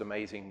got this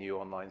amazing new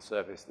online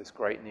service, this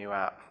great new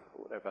app,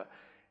 or whatever,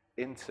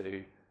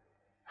 into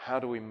how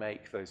do we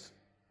make those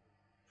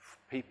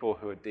people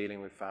who are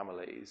dealing with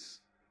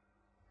families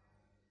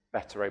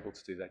better able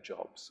to do their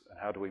jobs? And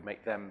how do we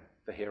make them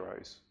the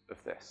heroes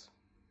of this?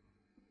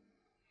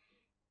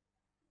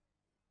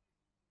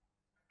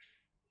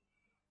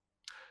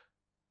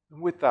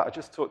 And with that, I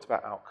just talked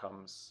about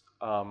outcomes,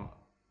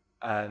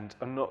 and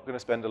I'm not going to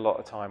spend a lot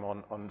of time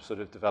on sort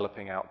of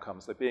developing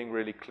outcomes. So being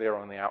really clear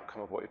on the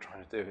outcome of what you're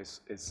trying to do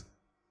is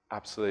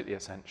absolutely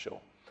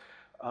essential.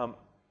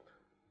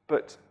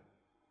 But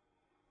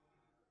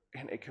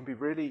it can be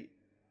really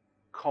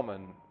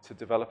common to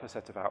develop a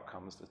set of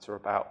outcomes that are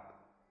about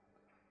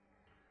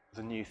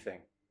the new thing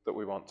that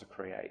we want to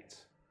create,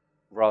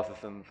 rather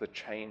than the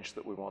change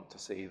that we want to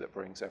see that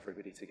brings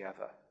everybody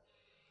together.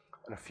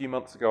 And a few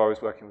months ago, I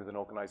was working with an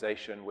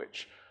organization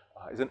which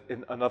is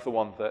another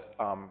one that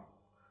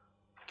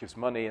gives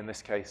money, in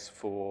this case,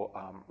 for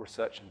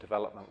research and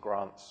development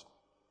grants.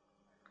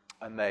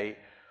 And they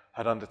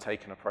had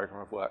undertaken a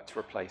program of work to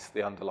replace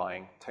the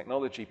underlying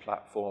technology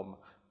platform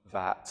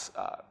that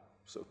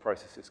sort of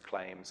processes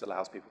claims,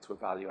 allows people to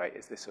evaluate,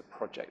 is this a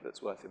project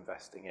that's worth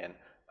investing in,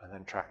 and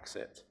then tracks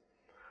it.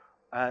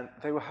 And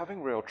they were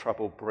having real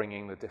trouble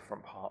bringing the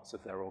different parts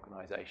of their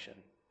organization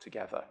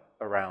together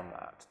around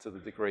that to the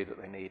degree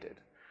that they needed.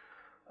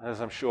 And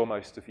as I'm sure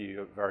most of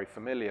you are very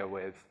familiar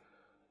with,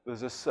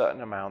 there's a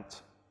certain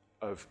amount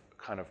of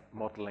kind of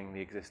modeling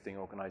the existing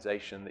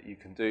organization that you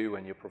can do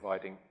when you're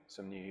providing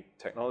some new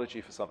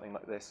technology for something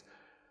like this.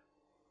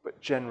 But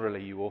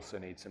generally, you also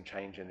need some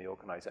change in the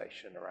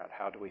organization around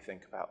how do we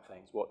think about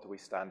things, what do we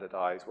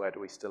standardize, where do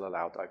we still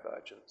allow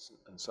divergence,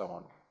 and so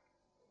on.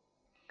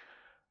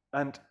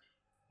 And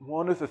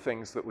one of the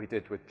things that we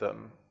did with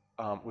them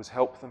was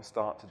help them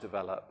start to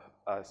develop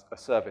a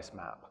service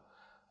map.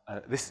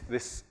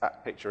 This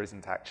picture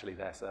isn't actually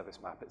their service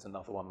map, it's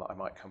another one that I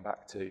might come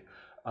back to.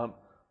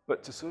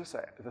 But to sort of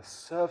say, the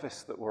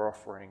service that we're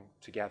offering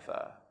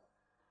together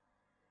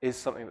is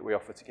something that we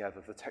offer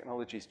together. The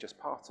technology is just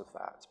part of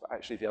that, but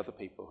actually the other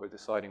people who are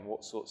deciding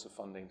what sorts of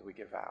funding do we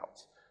give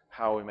out,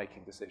 how are we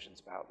making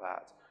decisions about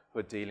that, who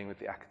are dealing with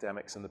the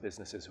academics and the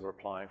businesses who are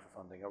applying for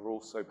funding are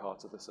also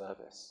part of the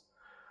service.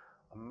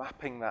 And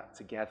mapping that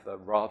together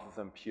rather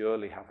than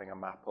purely having a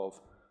map of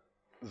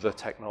the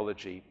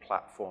technology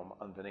platform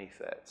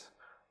underneath it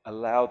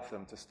allowed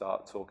them to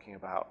start talking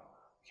about,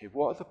 okay,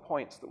 what are the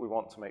points that we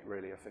want to make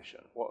really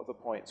efficient? What are the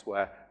points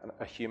where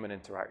a human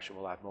interaction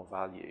will add more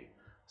value?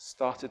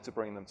 Started to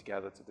bring them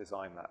together to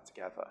design that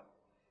together.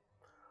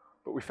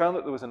 But we found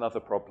that there was another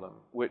problem,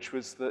 which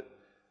was that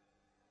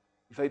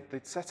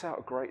they'd set out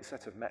a great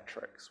set of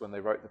metrics when they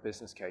wrote the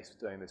business case for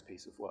doing this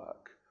piece of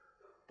work.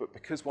 But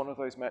because one of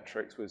those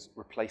metrics was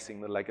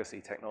replacing the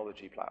legacy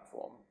technology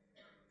platform,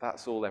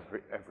 that's all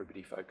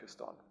everybody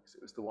focused on. So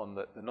it was the one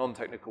that the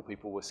non-technical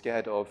people were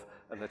scared of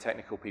and the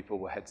technical people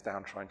were heads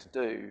down trying to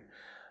do.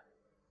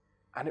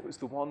 And it was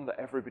the one that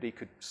everybody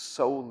could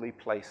solely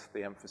place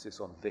the emphasis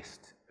on this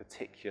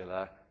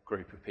particular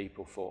group of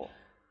people for.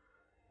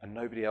 And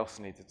nobody else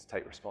needed to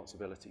take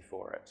responsibility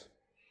for it.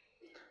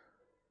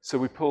 So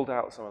we pulled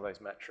out some of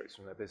those metrics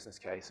from their business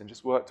case and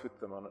just worked with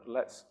them on,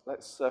 let's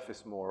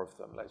surface more of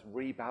them. Let's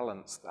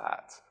rebalance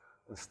that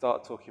and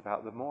start talking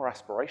about the more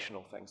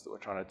aspirational things that we're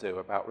trying to do,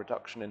 about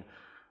reduction in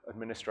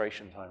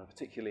administration time, and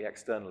particularly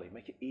externally.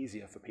 Make it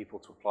easier for people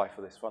to apply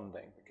for this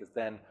funding, because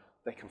then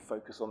they can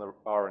focus on the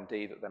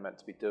R&D that they're meant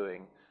to be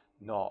doing,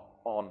 not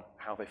on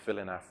how they fill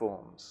in our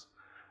forms.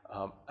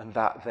 And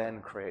that then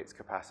creates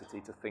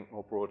capacity to think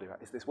more broadly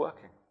about, is this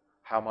working?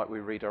 How might we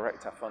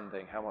redirect our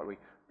funding? How might we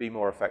be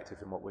more effective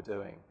in what we're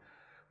doing?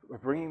 We're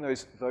bringing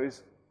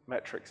those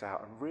metrics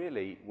out and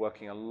really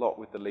working a lot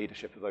with the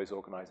leadership of those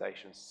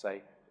organizations to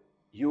say,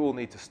 you all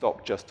need to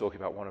stop just talking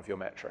about one of your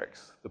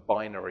metrics, the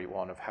binary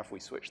one of have we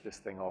switched this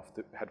thing off,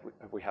 have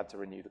we had to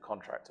renew the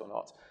contract or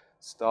not.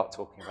 Start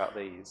talking about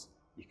these.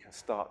 You can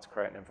start to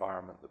create an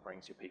environment that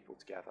brings your people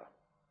together.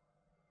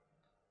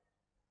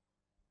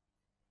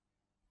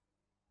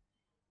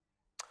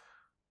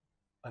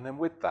 And then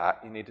with that,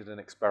 you needed an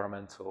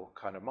experimental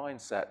kind of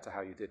mindset to how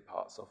you did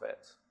parts of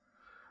it.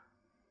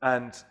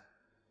 And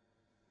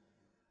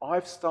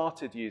I've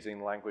started using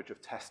the language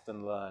of test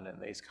and learn in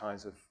these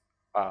kinds of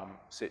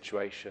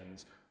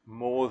situations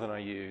more than I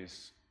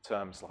use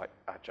terms like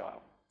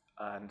Agile.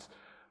 And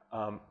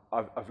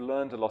I've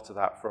learned a lot of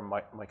that from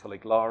my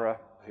colleague Lara,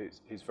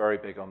 who's very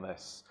big on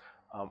this,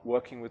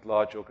 working with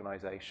large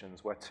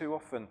organizations where too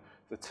often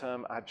the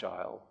term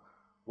Agile,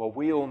 well,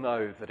 we all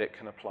know that it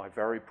can apply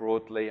very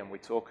broadly, and we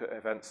talk at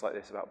events like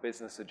this about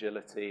business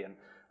agility and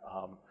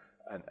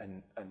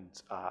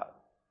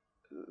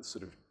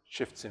sort of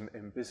shifts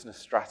in business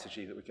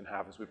strategy that we can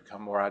have as we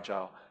become more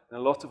agile. In a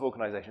lot of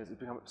organizations, it's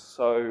become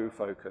so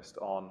focused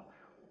on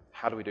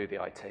how do we do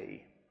the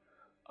IT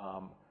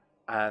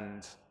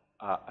and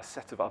a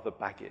set of other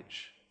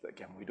baggage that,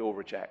 again, we'd all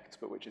reject,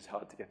 but which is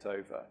hard to get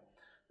over.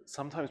 But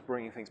sometimes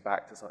bringing things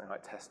back to something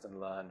like test and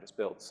learn just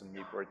builds some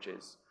new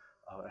bridges.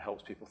 It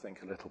helps people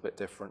think a little bit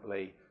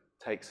differently,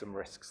 take some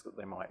risks that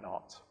they might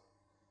not.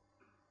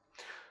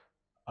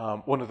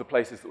 One of the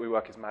places that we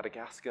work is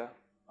Madagascar,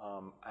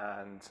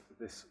 and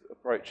this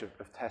approach of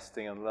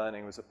testing and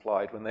learning was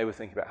applied when they were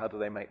thinking about how do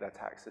they make their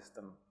tax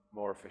system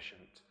more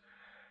efficient.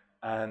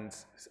 And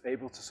it's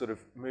able to sort of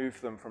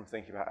move them from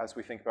thinking about, as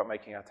we think about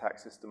making our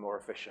tax system more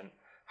efficient,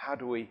 how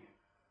do we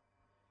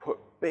put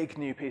big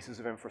new pieces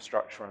of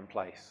infrastructure in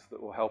place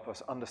that will help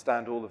us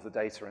understand all of the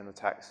data in the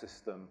tax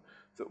system,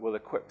 that will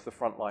equip the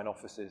frontline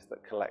offices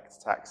that collect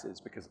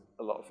taxes, because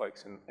a lot of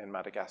folks in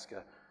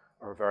Madagascar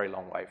are a very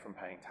long way from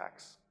paying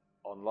tax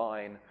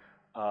online.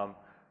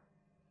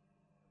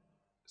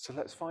 So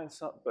let's find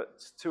some,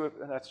 but to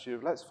an attitude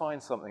of let's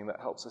find something that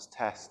helps us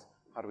test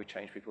how do we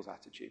change people's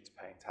attitude to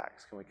paying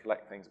tax? Can we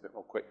collect things a bit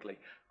more quickly?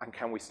 And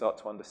can we start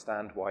to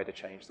understand wider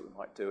change that we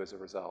might do as a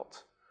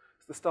result?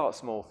 It's the start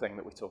small thing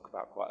that we talk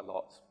about quite a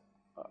lot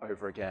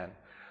over again.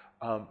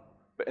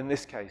 But in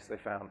this case, they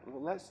found,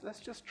 well, let's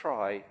just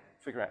try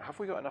figuring out, have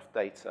we got enough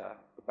data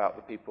about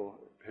the people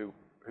who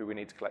we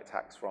need to collect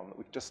tax from that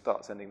we just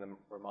start sending them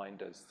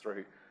reminders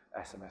through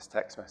SMS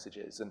text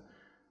messages? And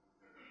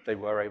they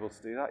were able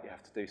to do that. You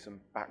have to do some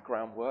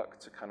background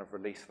work to kind of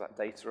release that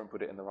data and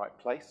put it in the right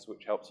place,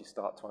 which helps you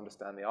start to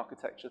understand the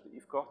architecture that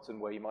you've got and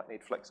where you might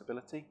need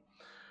flexibility.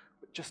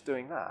 But just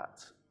doing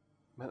that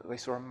meant that they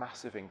saw a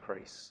massive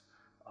increase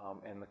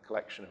in the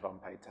collection of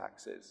unpaid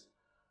taxes.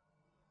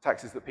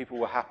 Taxes that people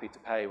were happy to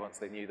pay once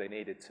they knew they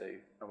needed to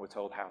and were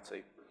told how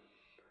to.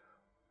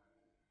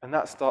 And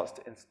that starts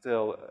to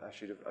instill an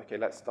attitude of, okay,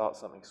 let's start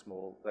something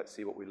small. Let's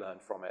see what we learn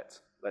from it.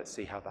 Let's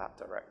see how that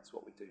directs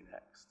what we do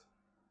next.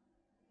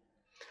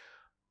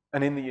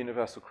 And in the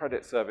Universal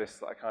Credit Service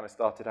that I kind of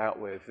started out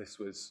with, this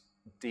was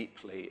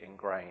deeply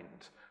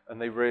ingrained.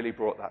 And they really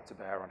brought that to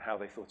bear on how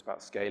they thought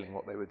about scaling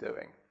what they were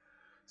doing.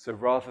 So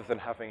rather than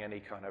having any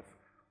kind of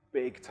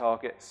big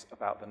targets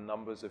about the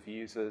numbers of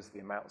users, the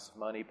amounts of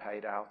money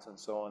paid out, and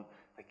so on,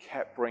 they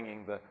kept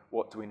bringing the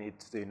what do we need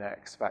to do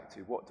next back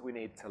to what do we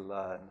need to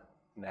learn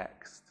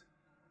next.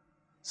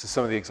 So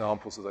some of the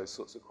examples of those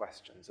sorts of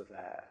questions are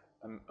there.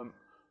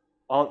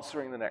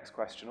 Answering the next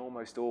question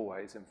almost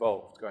always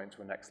involved going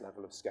to a next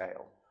level of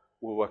scale.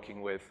 We're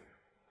working with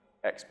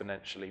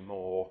exponentially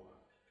more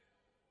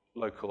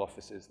local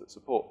offices that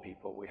support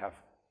people. We have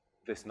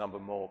this number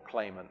more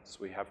claimants.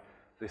 We have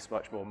this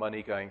much more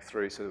money going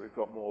through so that we've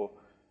got more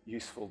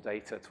useful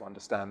data to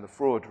understand the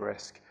fraud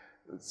risk.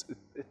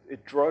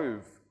 It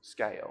drove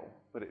scale,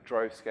 but it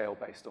drove scale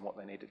based on what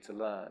they needed to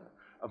learn.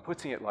 And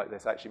putting it like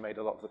this actually made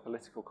a lot of the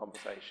political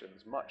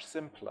conversations much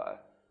simpler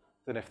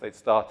than if they'd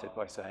started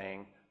by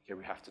saying, okay,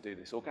 we have to do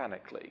this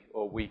organically,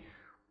 or we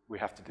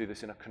have to do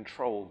this in a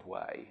controlled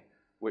way,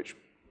 which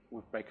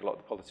would make a lot of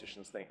the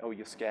politicians think, oh,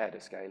 you're scared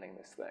of scaling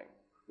this thing.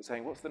 They're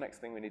saying, what's the next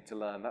thing we need to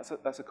learn?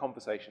 That's a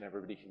conversation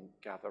everybody can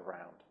gather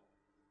around.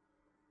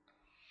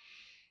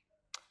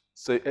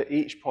 So at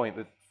each point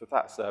for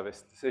that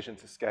service, the decision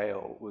to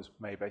scale was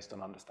made based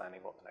on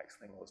understanding what the next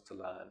thing was to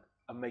learn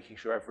and making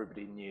sure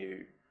everybody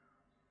knew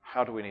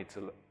how do we need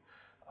to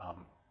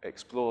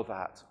explore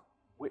that,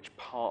 which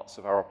parts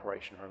of our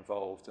operation are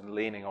involved, and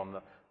leaning on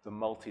the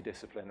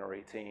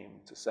multidisciplinary team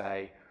to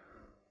say,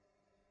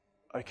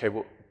 okay,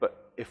 well,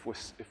 but if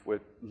we're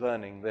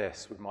learning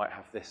this, we might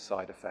have this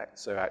side effect.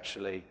 So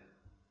actually,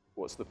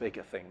 what's the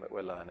bigger thing that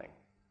we're learning?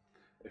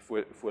 If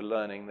we're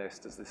learning this,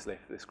 does this leave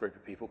this group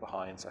of people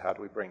behind? So how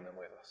do we bring them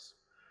with us?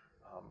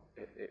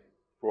 It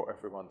brought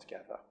everyone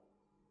together.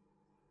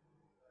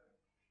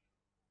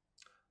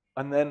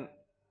 And then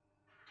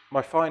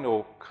my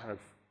final kind of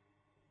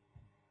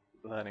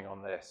learning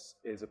on this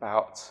is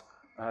about,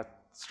 I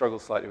struggle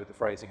slightly with the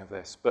phrasing of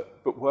this,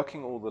 but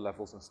working all the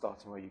levels and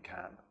starting where you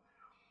can.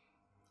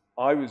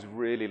 I was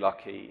really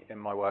lucky in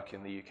my work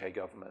in the UK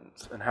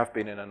government and have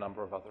been in a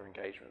number of other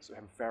engagements. We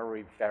have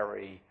very,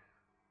 very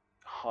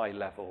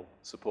high-level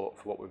support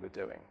for what we were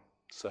doing.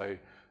 So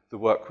the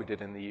work we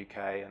did in the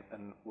UK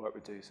and work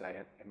we do, say,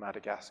 in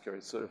Madagascar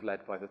is sort of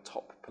led by the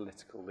top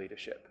political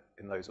leadership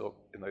in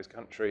those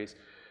countries.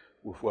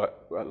 We've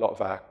worked, a lot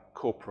of our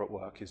corporate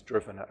work is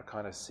driven at a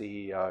kind of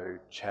CEO,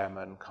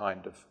 chairman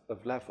kind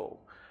of level.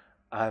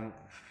 And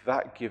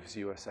that gives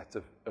you a set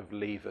of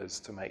levers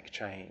to make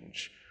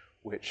change,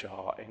 which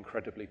are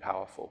incredibly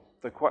powerful.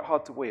 They're quite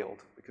hard to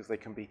wield because they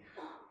can be,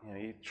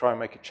 you try and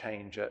make a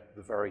change at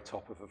the very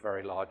top of a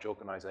very large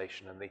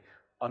organization, and the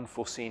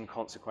unforeseen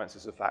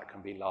consequences of that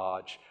can be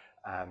large,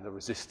 and the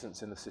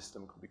resistance in the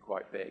system can be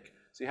quite big.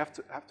 So you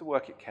have to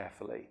work it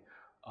carefully.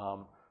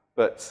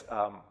 But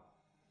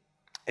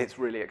it's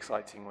really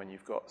exciting when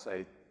you've got,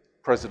 say,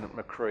 President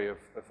Macri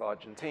of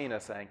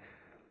Argentina saying,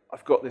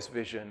 I've got this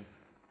vision,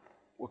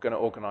 we're going to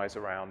organize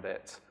around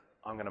it,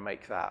 I'm going to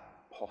make that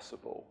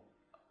possible.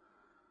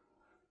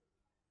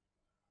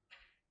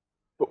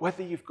 But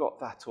whether you've got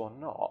that or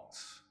not,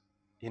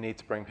 you need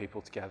to bring people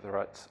together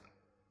at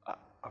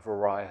a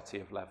variety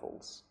of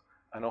levels.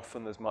 And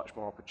often there's much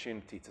more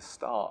opportunity to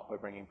start by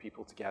bringing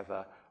people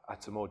together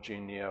at a more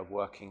junior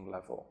working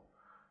level,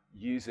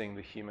 using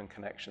the human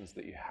connections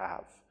that you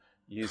have,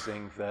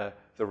 using the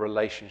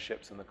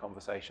relationships and the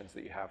conversations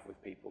that you have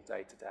with people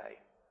day to day.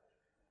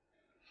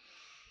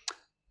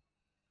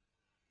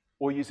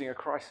 Or using a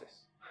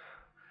crisis.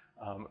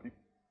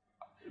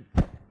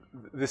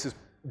 This is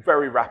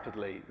very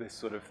rapidly, this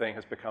sort of thing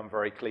has become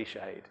very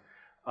cliched.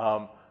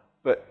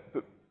 But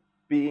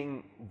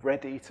being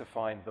ready to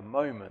find the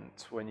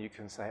moment when you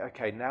can say,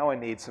 okay, now I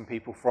need some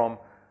people from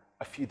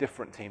a few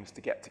different teams to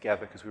get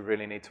together because we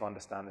really need to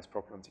understand this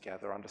problem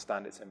together,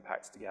 understand its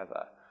impacts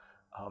together.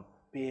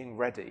 Being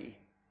ready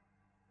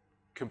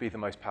can be the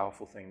most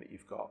powerful thing that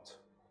you've got,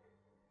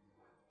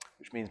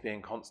 which means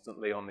being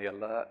constantly on the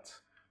alert.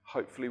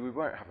 Hopefully we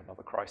won't have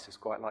another crisis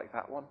quite like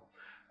that one.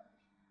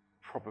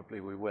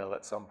 Probably we will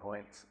at some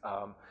point.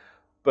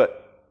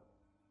 But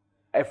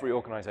every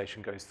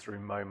organization goes through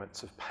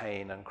moments of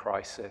pain and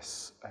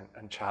crisis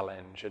and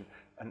challenge,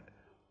 and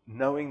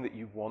knowing that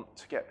you want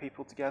to get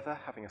people together,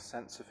 having a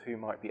sense of who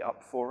might be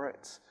up for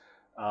it,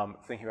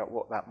 thinking about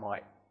what that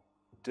might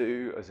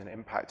do as an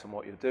impact on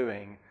what you're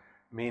doing,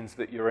 means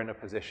that you're in a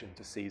position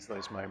to seize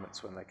those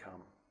moments when they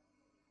come.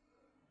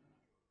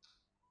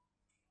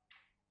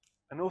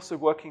 And also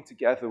working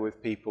together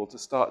with people to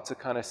start to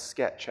kind of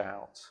sketch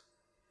out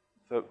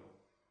that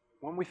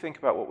when we think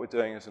about what we're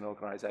doing as an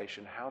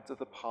organization, how do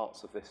the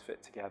parts of this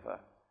fit together?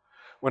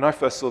 When I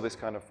first saw this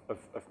kind of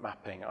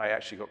mapping, I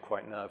actually got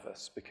quite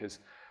nervous because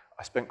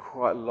I spent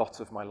quite a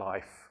lot of my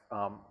life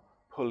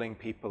pulling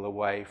people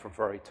away from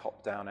very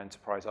top-down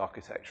enterprise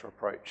architecture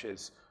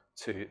approaches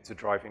to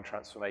driving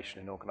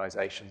transformation in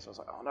organizations. I was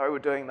like, oh no, we're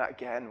doing that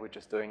again. We're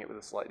just doing it with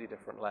a slightly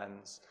different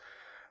lens.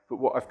 But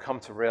what I've come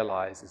to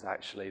realize is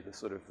actually the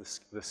sort of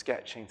the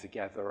sketching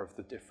together of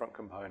the different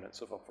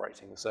components of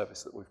operating the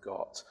service that we've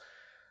got,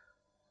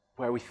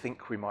 where we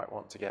think we might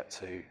want to get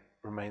to,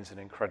 remains an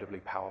incredibly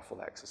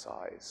powerful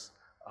exercise.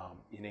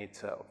 You need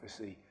to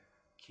obviously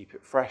keep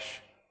it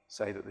fresh,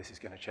 say that this is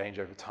going to change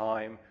over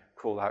time,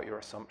 call out your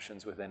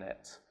assumptions within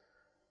it.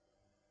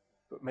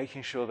 But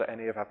making sure that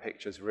any of our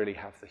pictures really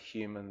have the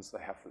humans,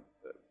 they have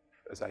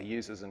as our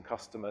users and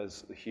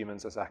customers, the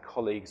humans as our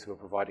colleagues who are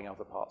providing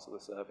other parts of the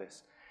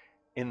service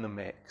in the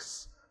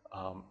mix,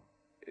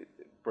 it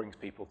brings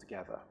people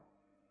together.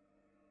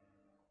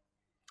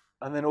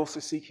 And then also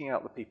seeking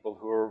out the people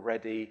who are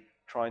already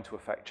trying to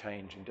affect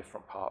change in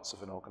different parts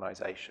of an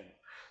organization.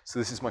 So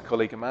this is my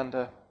colleague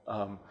Amanda.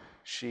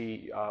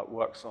 She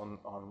works on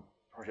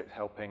projects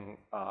helping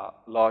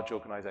large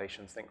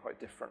organizations think quite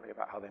differently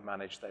about how they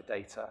manage their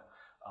data,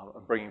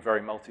 and bringing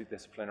very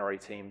multidisciplinary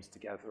teams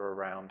together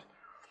around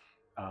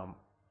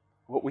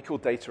what we call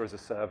data as a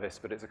service,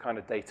 but it's a kind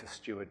of data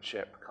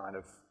stewardship kind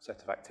of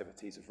set of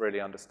activities of really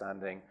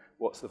understanding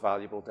what's the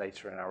valuable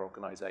data in our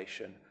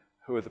organization,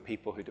 who are the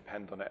people who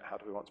depend on it, how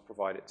do we want to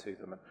provide it to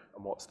them,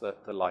 and what's the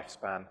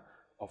lifespan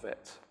of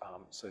it,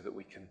 so that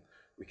we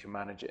can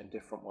manage it in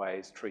different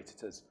ways, treat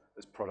it as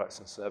products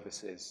and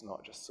services,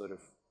 not just sort of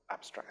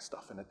abstract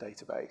stuff in a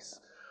database.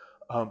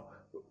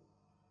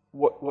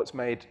 What's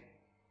made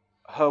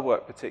her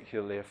work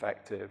particularly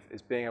effective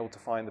is being able to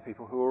find the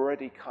people who are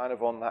already kind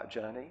of on that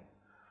journey,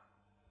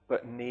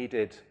 but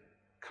needed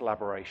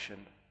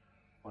collaboration,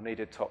 or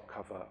needed top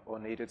cover, or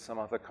needed some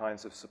other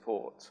kinds of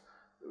support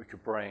that we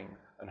could bring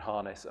and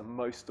harness. And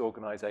most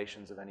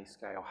organizations of any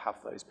scale have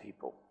those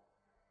people.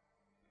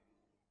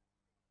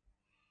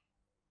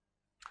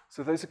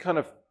 So those are kind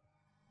of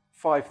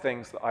 5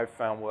 things that I've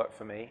found work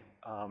for me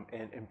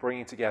in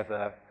bringing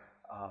together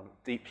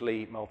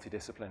deeply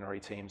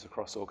multidisciplinary teams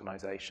across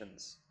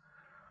organizations.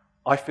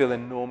 I feel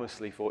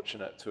enormously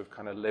fortunate to have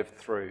kind of lived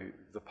through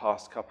the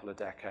past couple of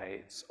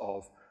decades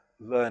of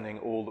learning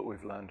all that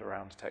we've learned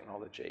around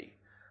technology.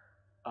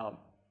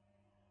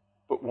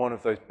 But one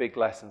of those big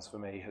lessons for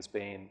me has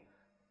been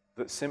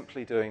that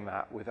simply doing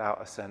that without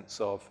a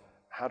sense of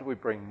how do we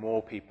bring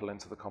more people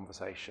into the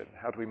conversation?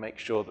 How do we make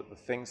sure that the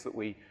things that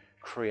we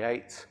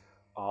create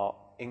are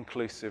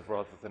inclusive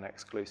rather than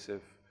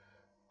exclusive?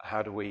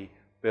 How do we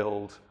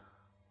build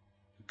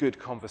good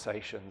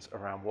conversations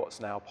around what's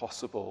now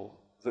possible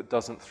that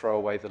doesn't throw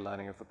away the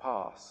learning of the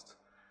past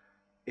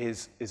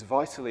is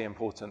vitally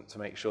important to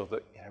make sure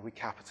that we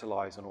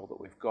capitalize on all that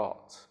we've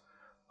got,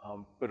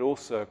 but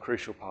also a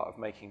crucial part of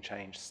making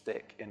change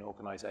stick in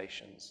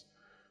organizations,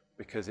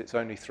 because it's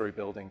only through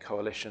building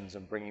coalitions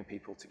and bringing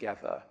people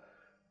together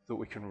that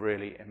we can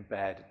really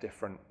embed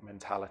different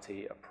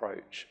mentality,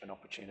 approach, and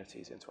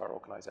opportunities into our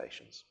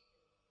organizations.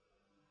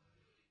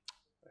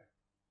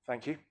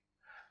 Thank you.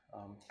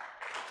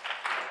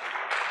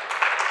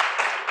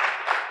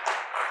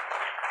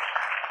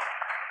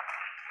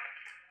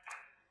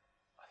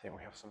 I think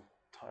we have some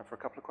time for a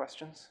couple of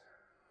questions.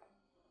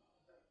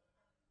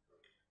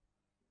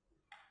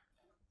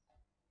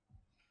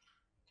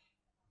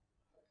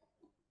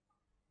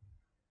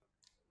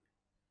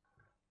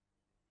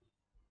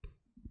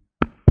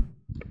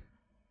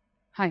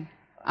 Hi,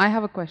 I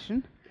have a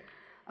question.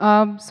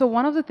 So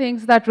one of the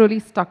things that really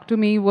stuck to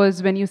me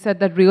was when you said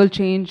that real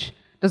change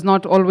does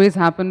not always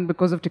happen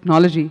because of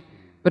technology,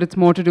 but it's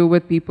more to do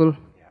with people.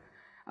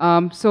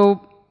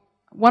 So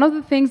one of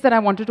the things that I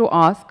wanted to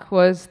ask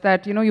was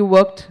that, you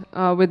worked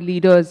with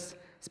leaders,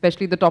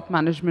 especially the top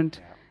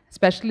management,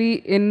 especially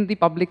in the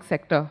public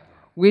sector,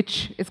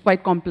 which is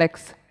quite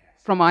complex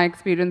from my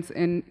experience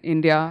in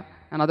India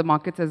and other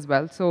markets as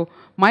well. So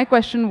my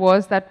question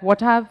was that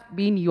what have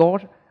been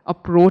your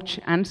approach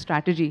and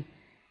strategy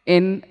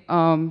in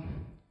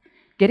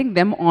getting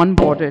them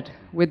onboarded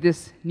with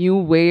this new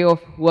way of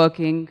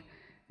working,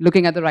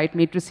 looking at the right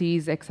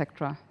matrices,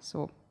 etc.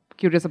 So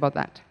curious about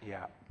that.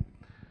 Yeah.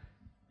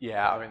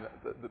 Yeah, I mean,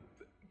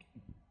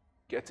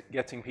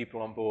 getting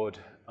people on board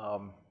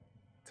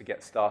to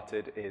get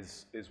started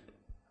is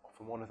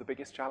often one of the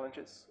biggest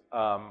challenges.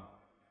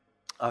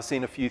 I've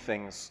seen a few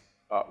things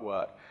at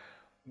work.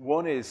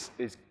 One is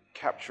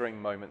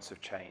capturing moments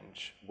of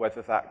change,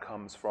 whether that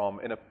comes from,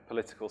 in a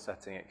political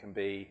setting, it can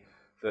be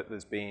that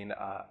there's been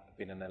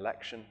an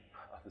election,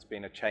 there's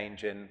been a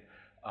change in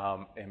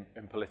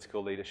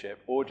political leadership,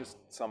 or just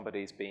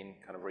somebody's been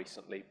kind of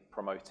recently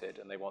promoted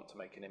and they want to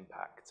make an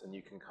impact, and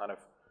you can kind of,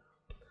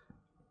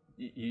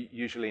 you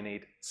usually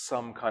need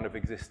some kind of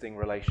existing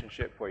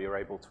relationship where you're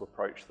able to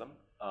approach them,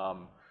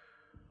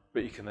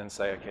 but you can then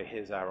say, okay,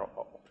 here's our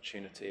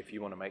opportunity. If you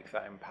want to make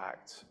that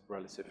impact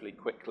relatively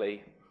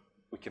quickly,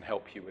 we can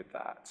help you with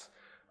that.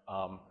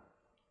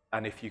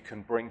 And if you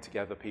can bring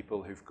together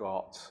people who've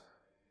got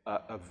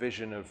a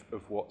vision of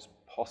what's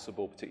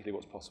possible, particularly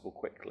what's possible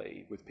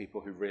quickly, with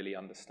people who really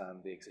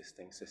understand the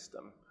existing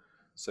system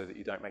so that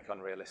you don't make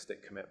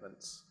unrealistic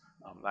commitments,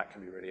 that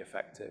can be really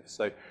effective.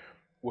 So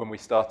when we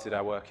started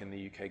our work in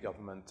the UK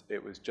government,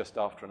 it was just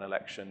after an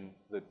election.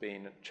 There'd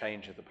been a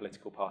change of the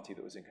political party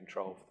that was in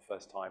control for the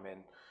first time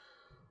in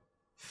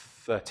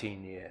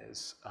 13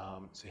 years.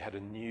 So you had a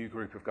new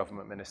group of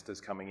government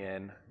ministers coming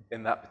in.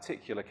 In that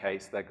particular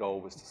case, their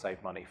goal was to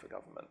save money for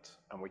government.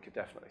 And we could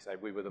definitely say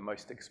we were the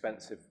most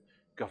expensive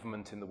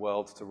government in the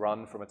world to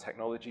run from a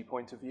technology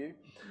point of view.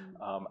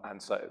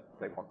 And so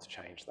they want to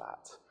change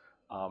that.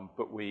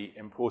 But we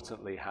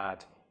importantly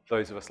had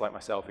those of us like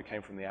myself who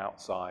came from the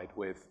outside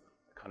with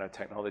kind of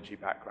technology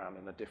background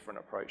and a different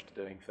approach to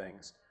doing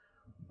things,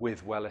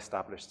 with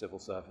well-established civil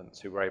servants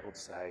who were able to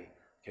say,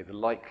 okay, the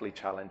likely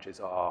challenges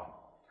are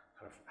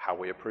kind of how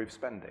we approve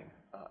spending,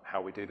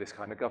 how we do this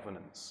kind of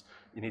governance.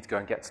 You need to go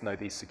and get to know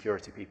these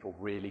security people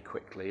really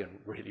quickly and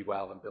really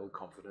well and build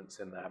confidence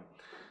in them.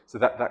 So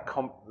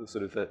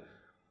the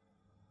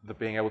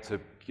being able to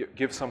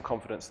give some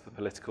confidence to the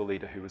political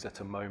leader who was at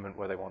a moment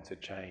where they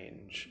wanted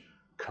change,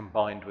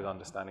 combined with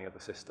understanding of the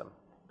system,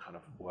 kind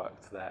of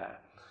worked there.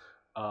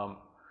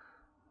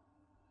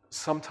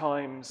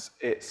 Sometimes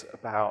it's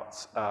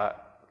about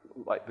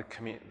like the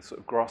sort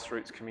of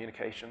grassroots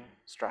communication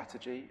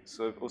strategy.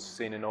 So I've also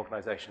seen in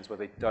organizations where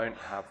they don't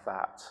have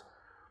that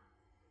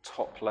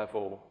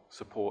top-level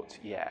support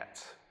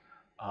yet,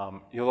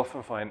 you'll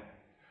often find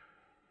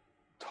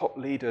top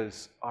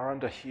leaders are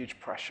under huge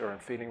pressure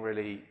and feeling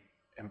really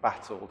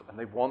embattled, and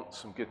they want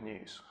some good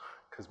news,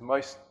 because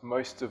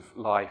most of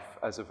life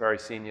as a very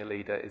senior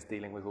leader is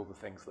dealing with all the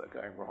things that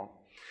are going wrong.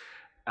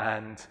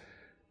 And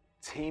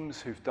teams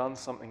who've done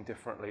something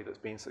differently that's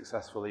been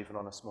successful even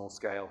on a small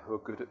scale, who are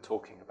good at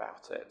talking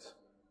about it,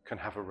 can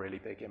have a really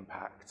big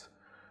impact.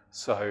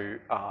 So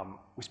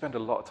we spend a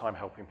lot of time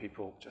helping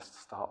people just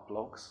start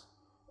blogs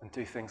and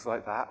do things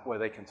like that, where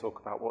they can talk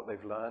about what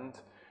they've learned,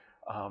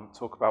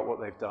 talk about what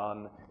they've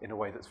done in a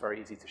way that's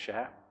very easy to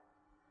share.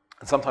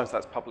 And sometimes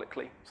that's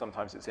publicly,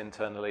 sometimes it's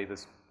internally.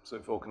 There's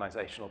sort of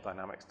organizational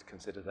dynamics to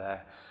consider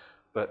there.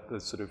 But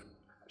there's sort of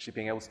actually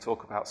being able to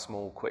talk about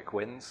small, quick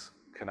wins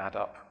can add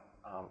up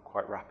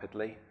quite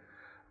rapidly.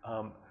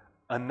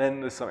 And then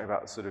there's something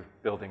about sort of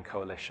building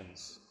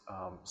coalitions.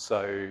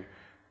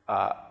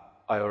 I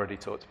already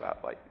talked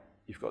about, like,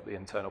 you've got the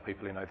internal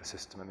people who know the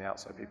system and the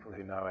outside people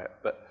who know it,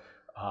 but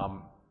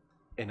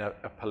in a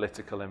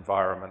political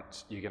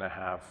environment, you're going to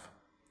have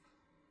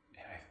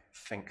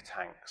think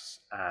tanks,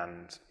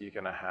 and you're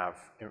going to have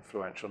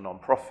influential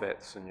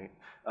non-profits. And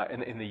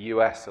in the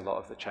US, a lot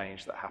of the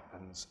change that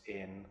happens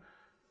in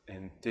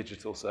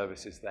digital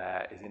services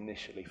there is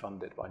initially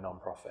funded by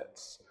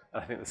non-profits.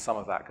 And I think there's some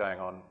of that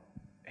going on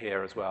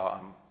here as well.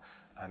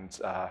 And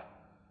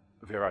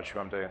Viraj, who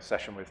I'm doing a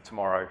session with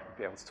tomorrow, will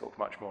be able to talk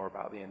much more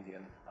about the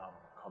Indian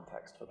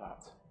context for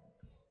that.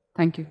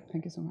 Thank you.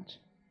 Thank you so much.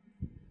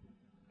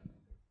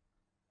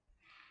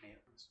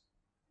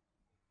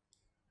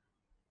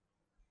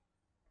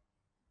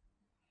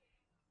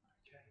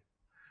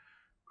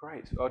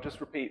 Great. I'll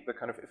just repeat the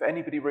kind of, if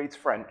anybody reads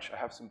French, I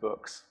have some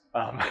books.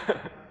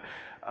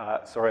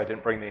 Sorry, I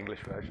didn't bring the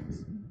English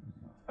versions.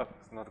 Oh,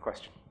 there's another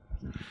question.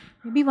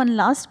 Maybe one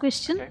last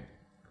question. Okay.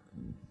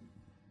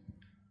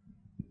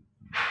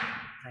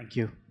 Thank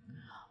you.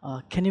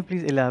 Can you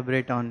please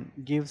elaborate on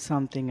give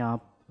something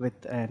up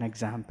with an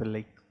example?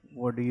 Like,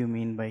 what do you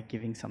mean by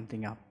giving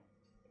something up?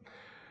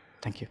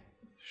 Thank you.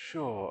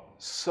 Sure.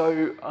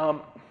 So,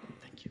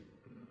 Thank you.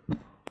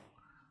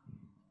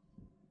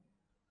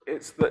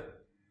 It's that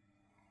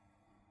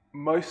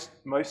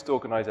most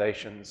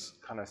organizations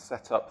kind of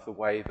set up the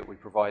way that we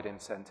provide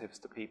incentives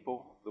to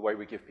people, the way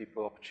we give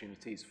people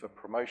opportunities for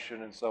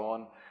promotion and so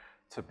on,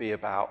 to be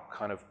about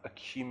kind of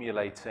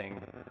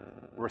accumulating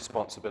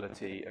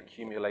responsibility,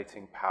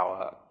 accumulating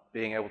power,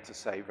 being able to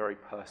say very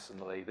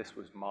personally, this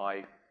was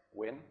my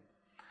win.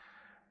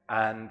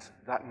 And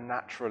that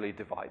naturally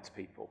divides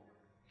people.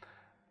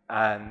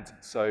 And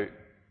so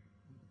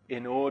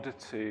in order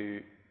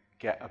to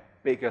get a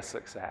bigger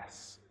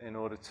success, in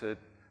order to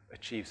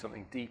achieve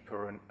something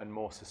deeper and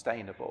more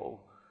sustainable,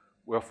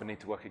 we often need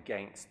to work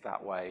against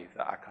that way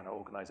that our kind of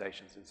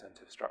organization's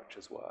incentive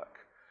structures work.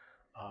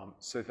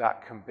 So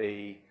that can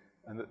be,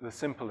 and the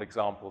simple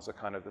examples are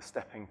kind of the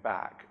stepping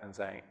back and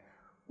saying,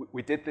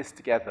 we did this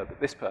together, but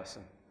this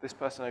person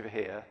over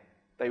here,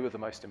 they were the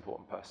most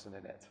important person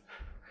in it.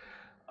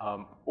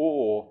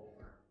 Or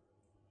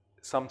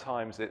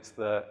sometimes it's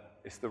the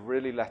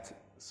really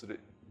sort of,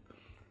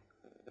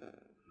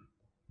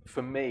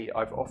 for me,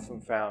 I've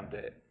often found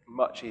it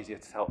much easier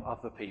to tell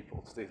other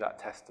people to do that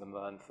test and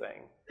learn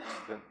thing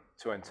than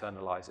to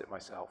internalize it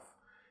myself.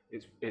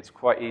 It's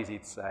quite easy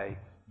to say,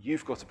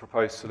 you've got a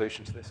proposed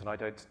solution to this and I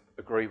don't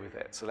agree with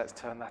it, so let's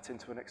turn that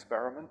into an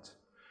experiment,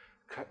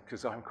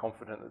 because I'm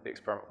confident that the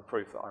experiment will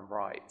prove that I'm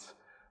right.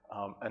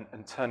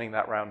 And turning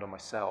that round on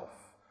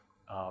myself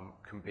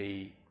can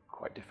be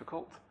quite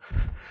difficult,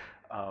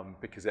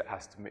 because it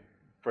has to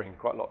bring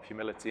quite a lot of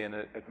humility in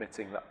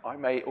admitting that I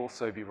may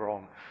also be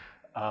wrong.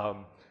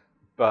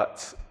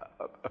 But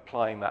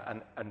applying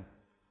that and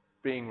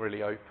being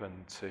really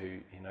open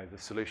to, the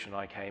solution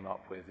I came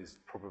up with is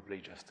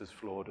probably just as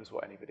flawed as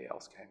what anybody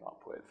else came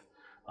up with.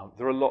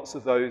 There are lots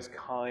of those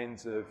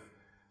kinds of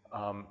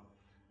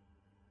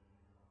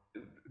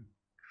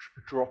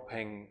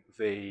dropping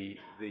the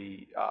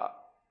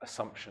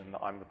assumption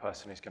that I'm the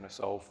person who's going to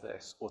solve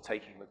this, or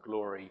taking the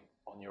glory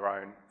on your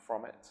own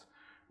from it,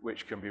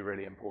 which can be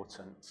really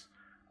important.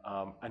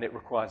 And it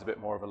requires a bit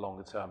more of a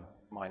longer-term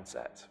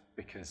mindset,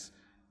 because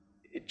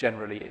it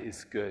generally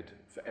is good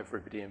for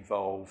everybody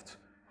involved,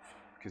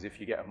 because if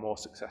you get a more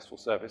successful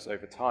service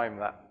over time,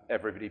 that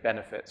everybody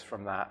benefits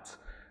from that.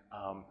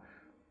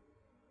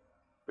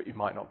 But you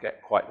might not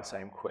get quite the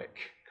same quick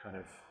kind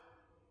of,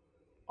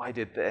 I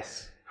did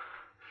this,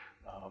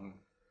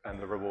 and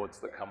the rewards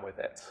that come with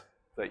it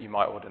that you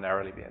might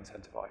ordinarily be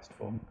incentivized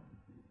for.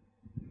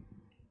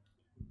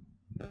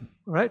 All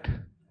right.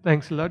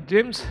 Thanks a lot,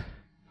 James.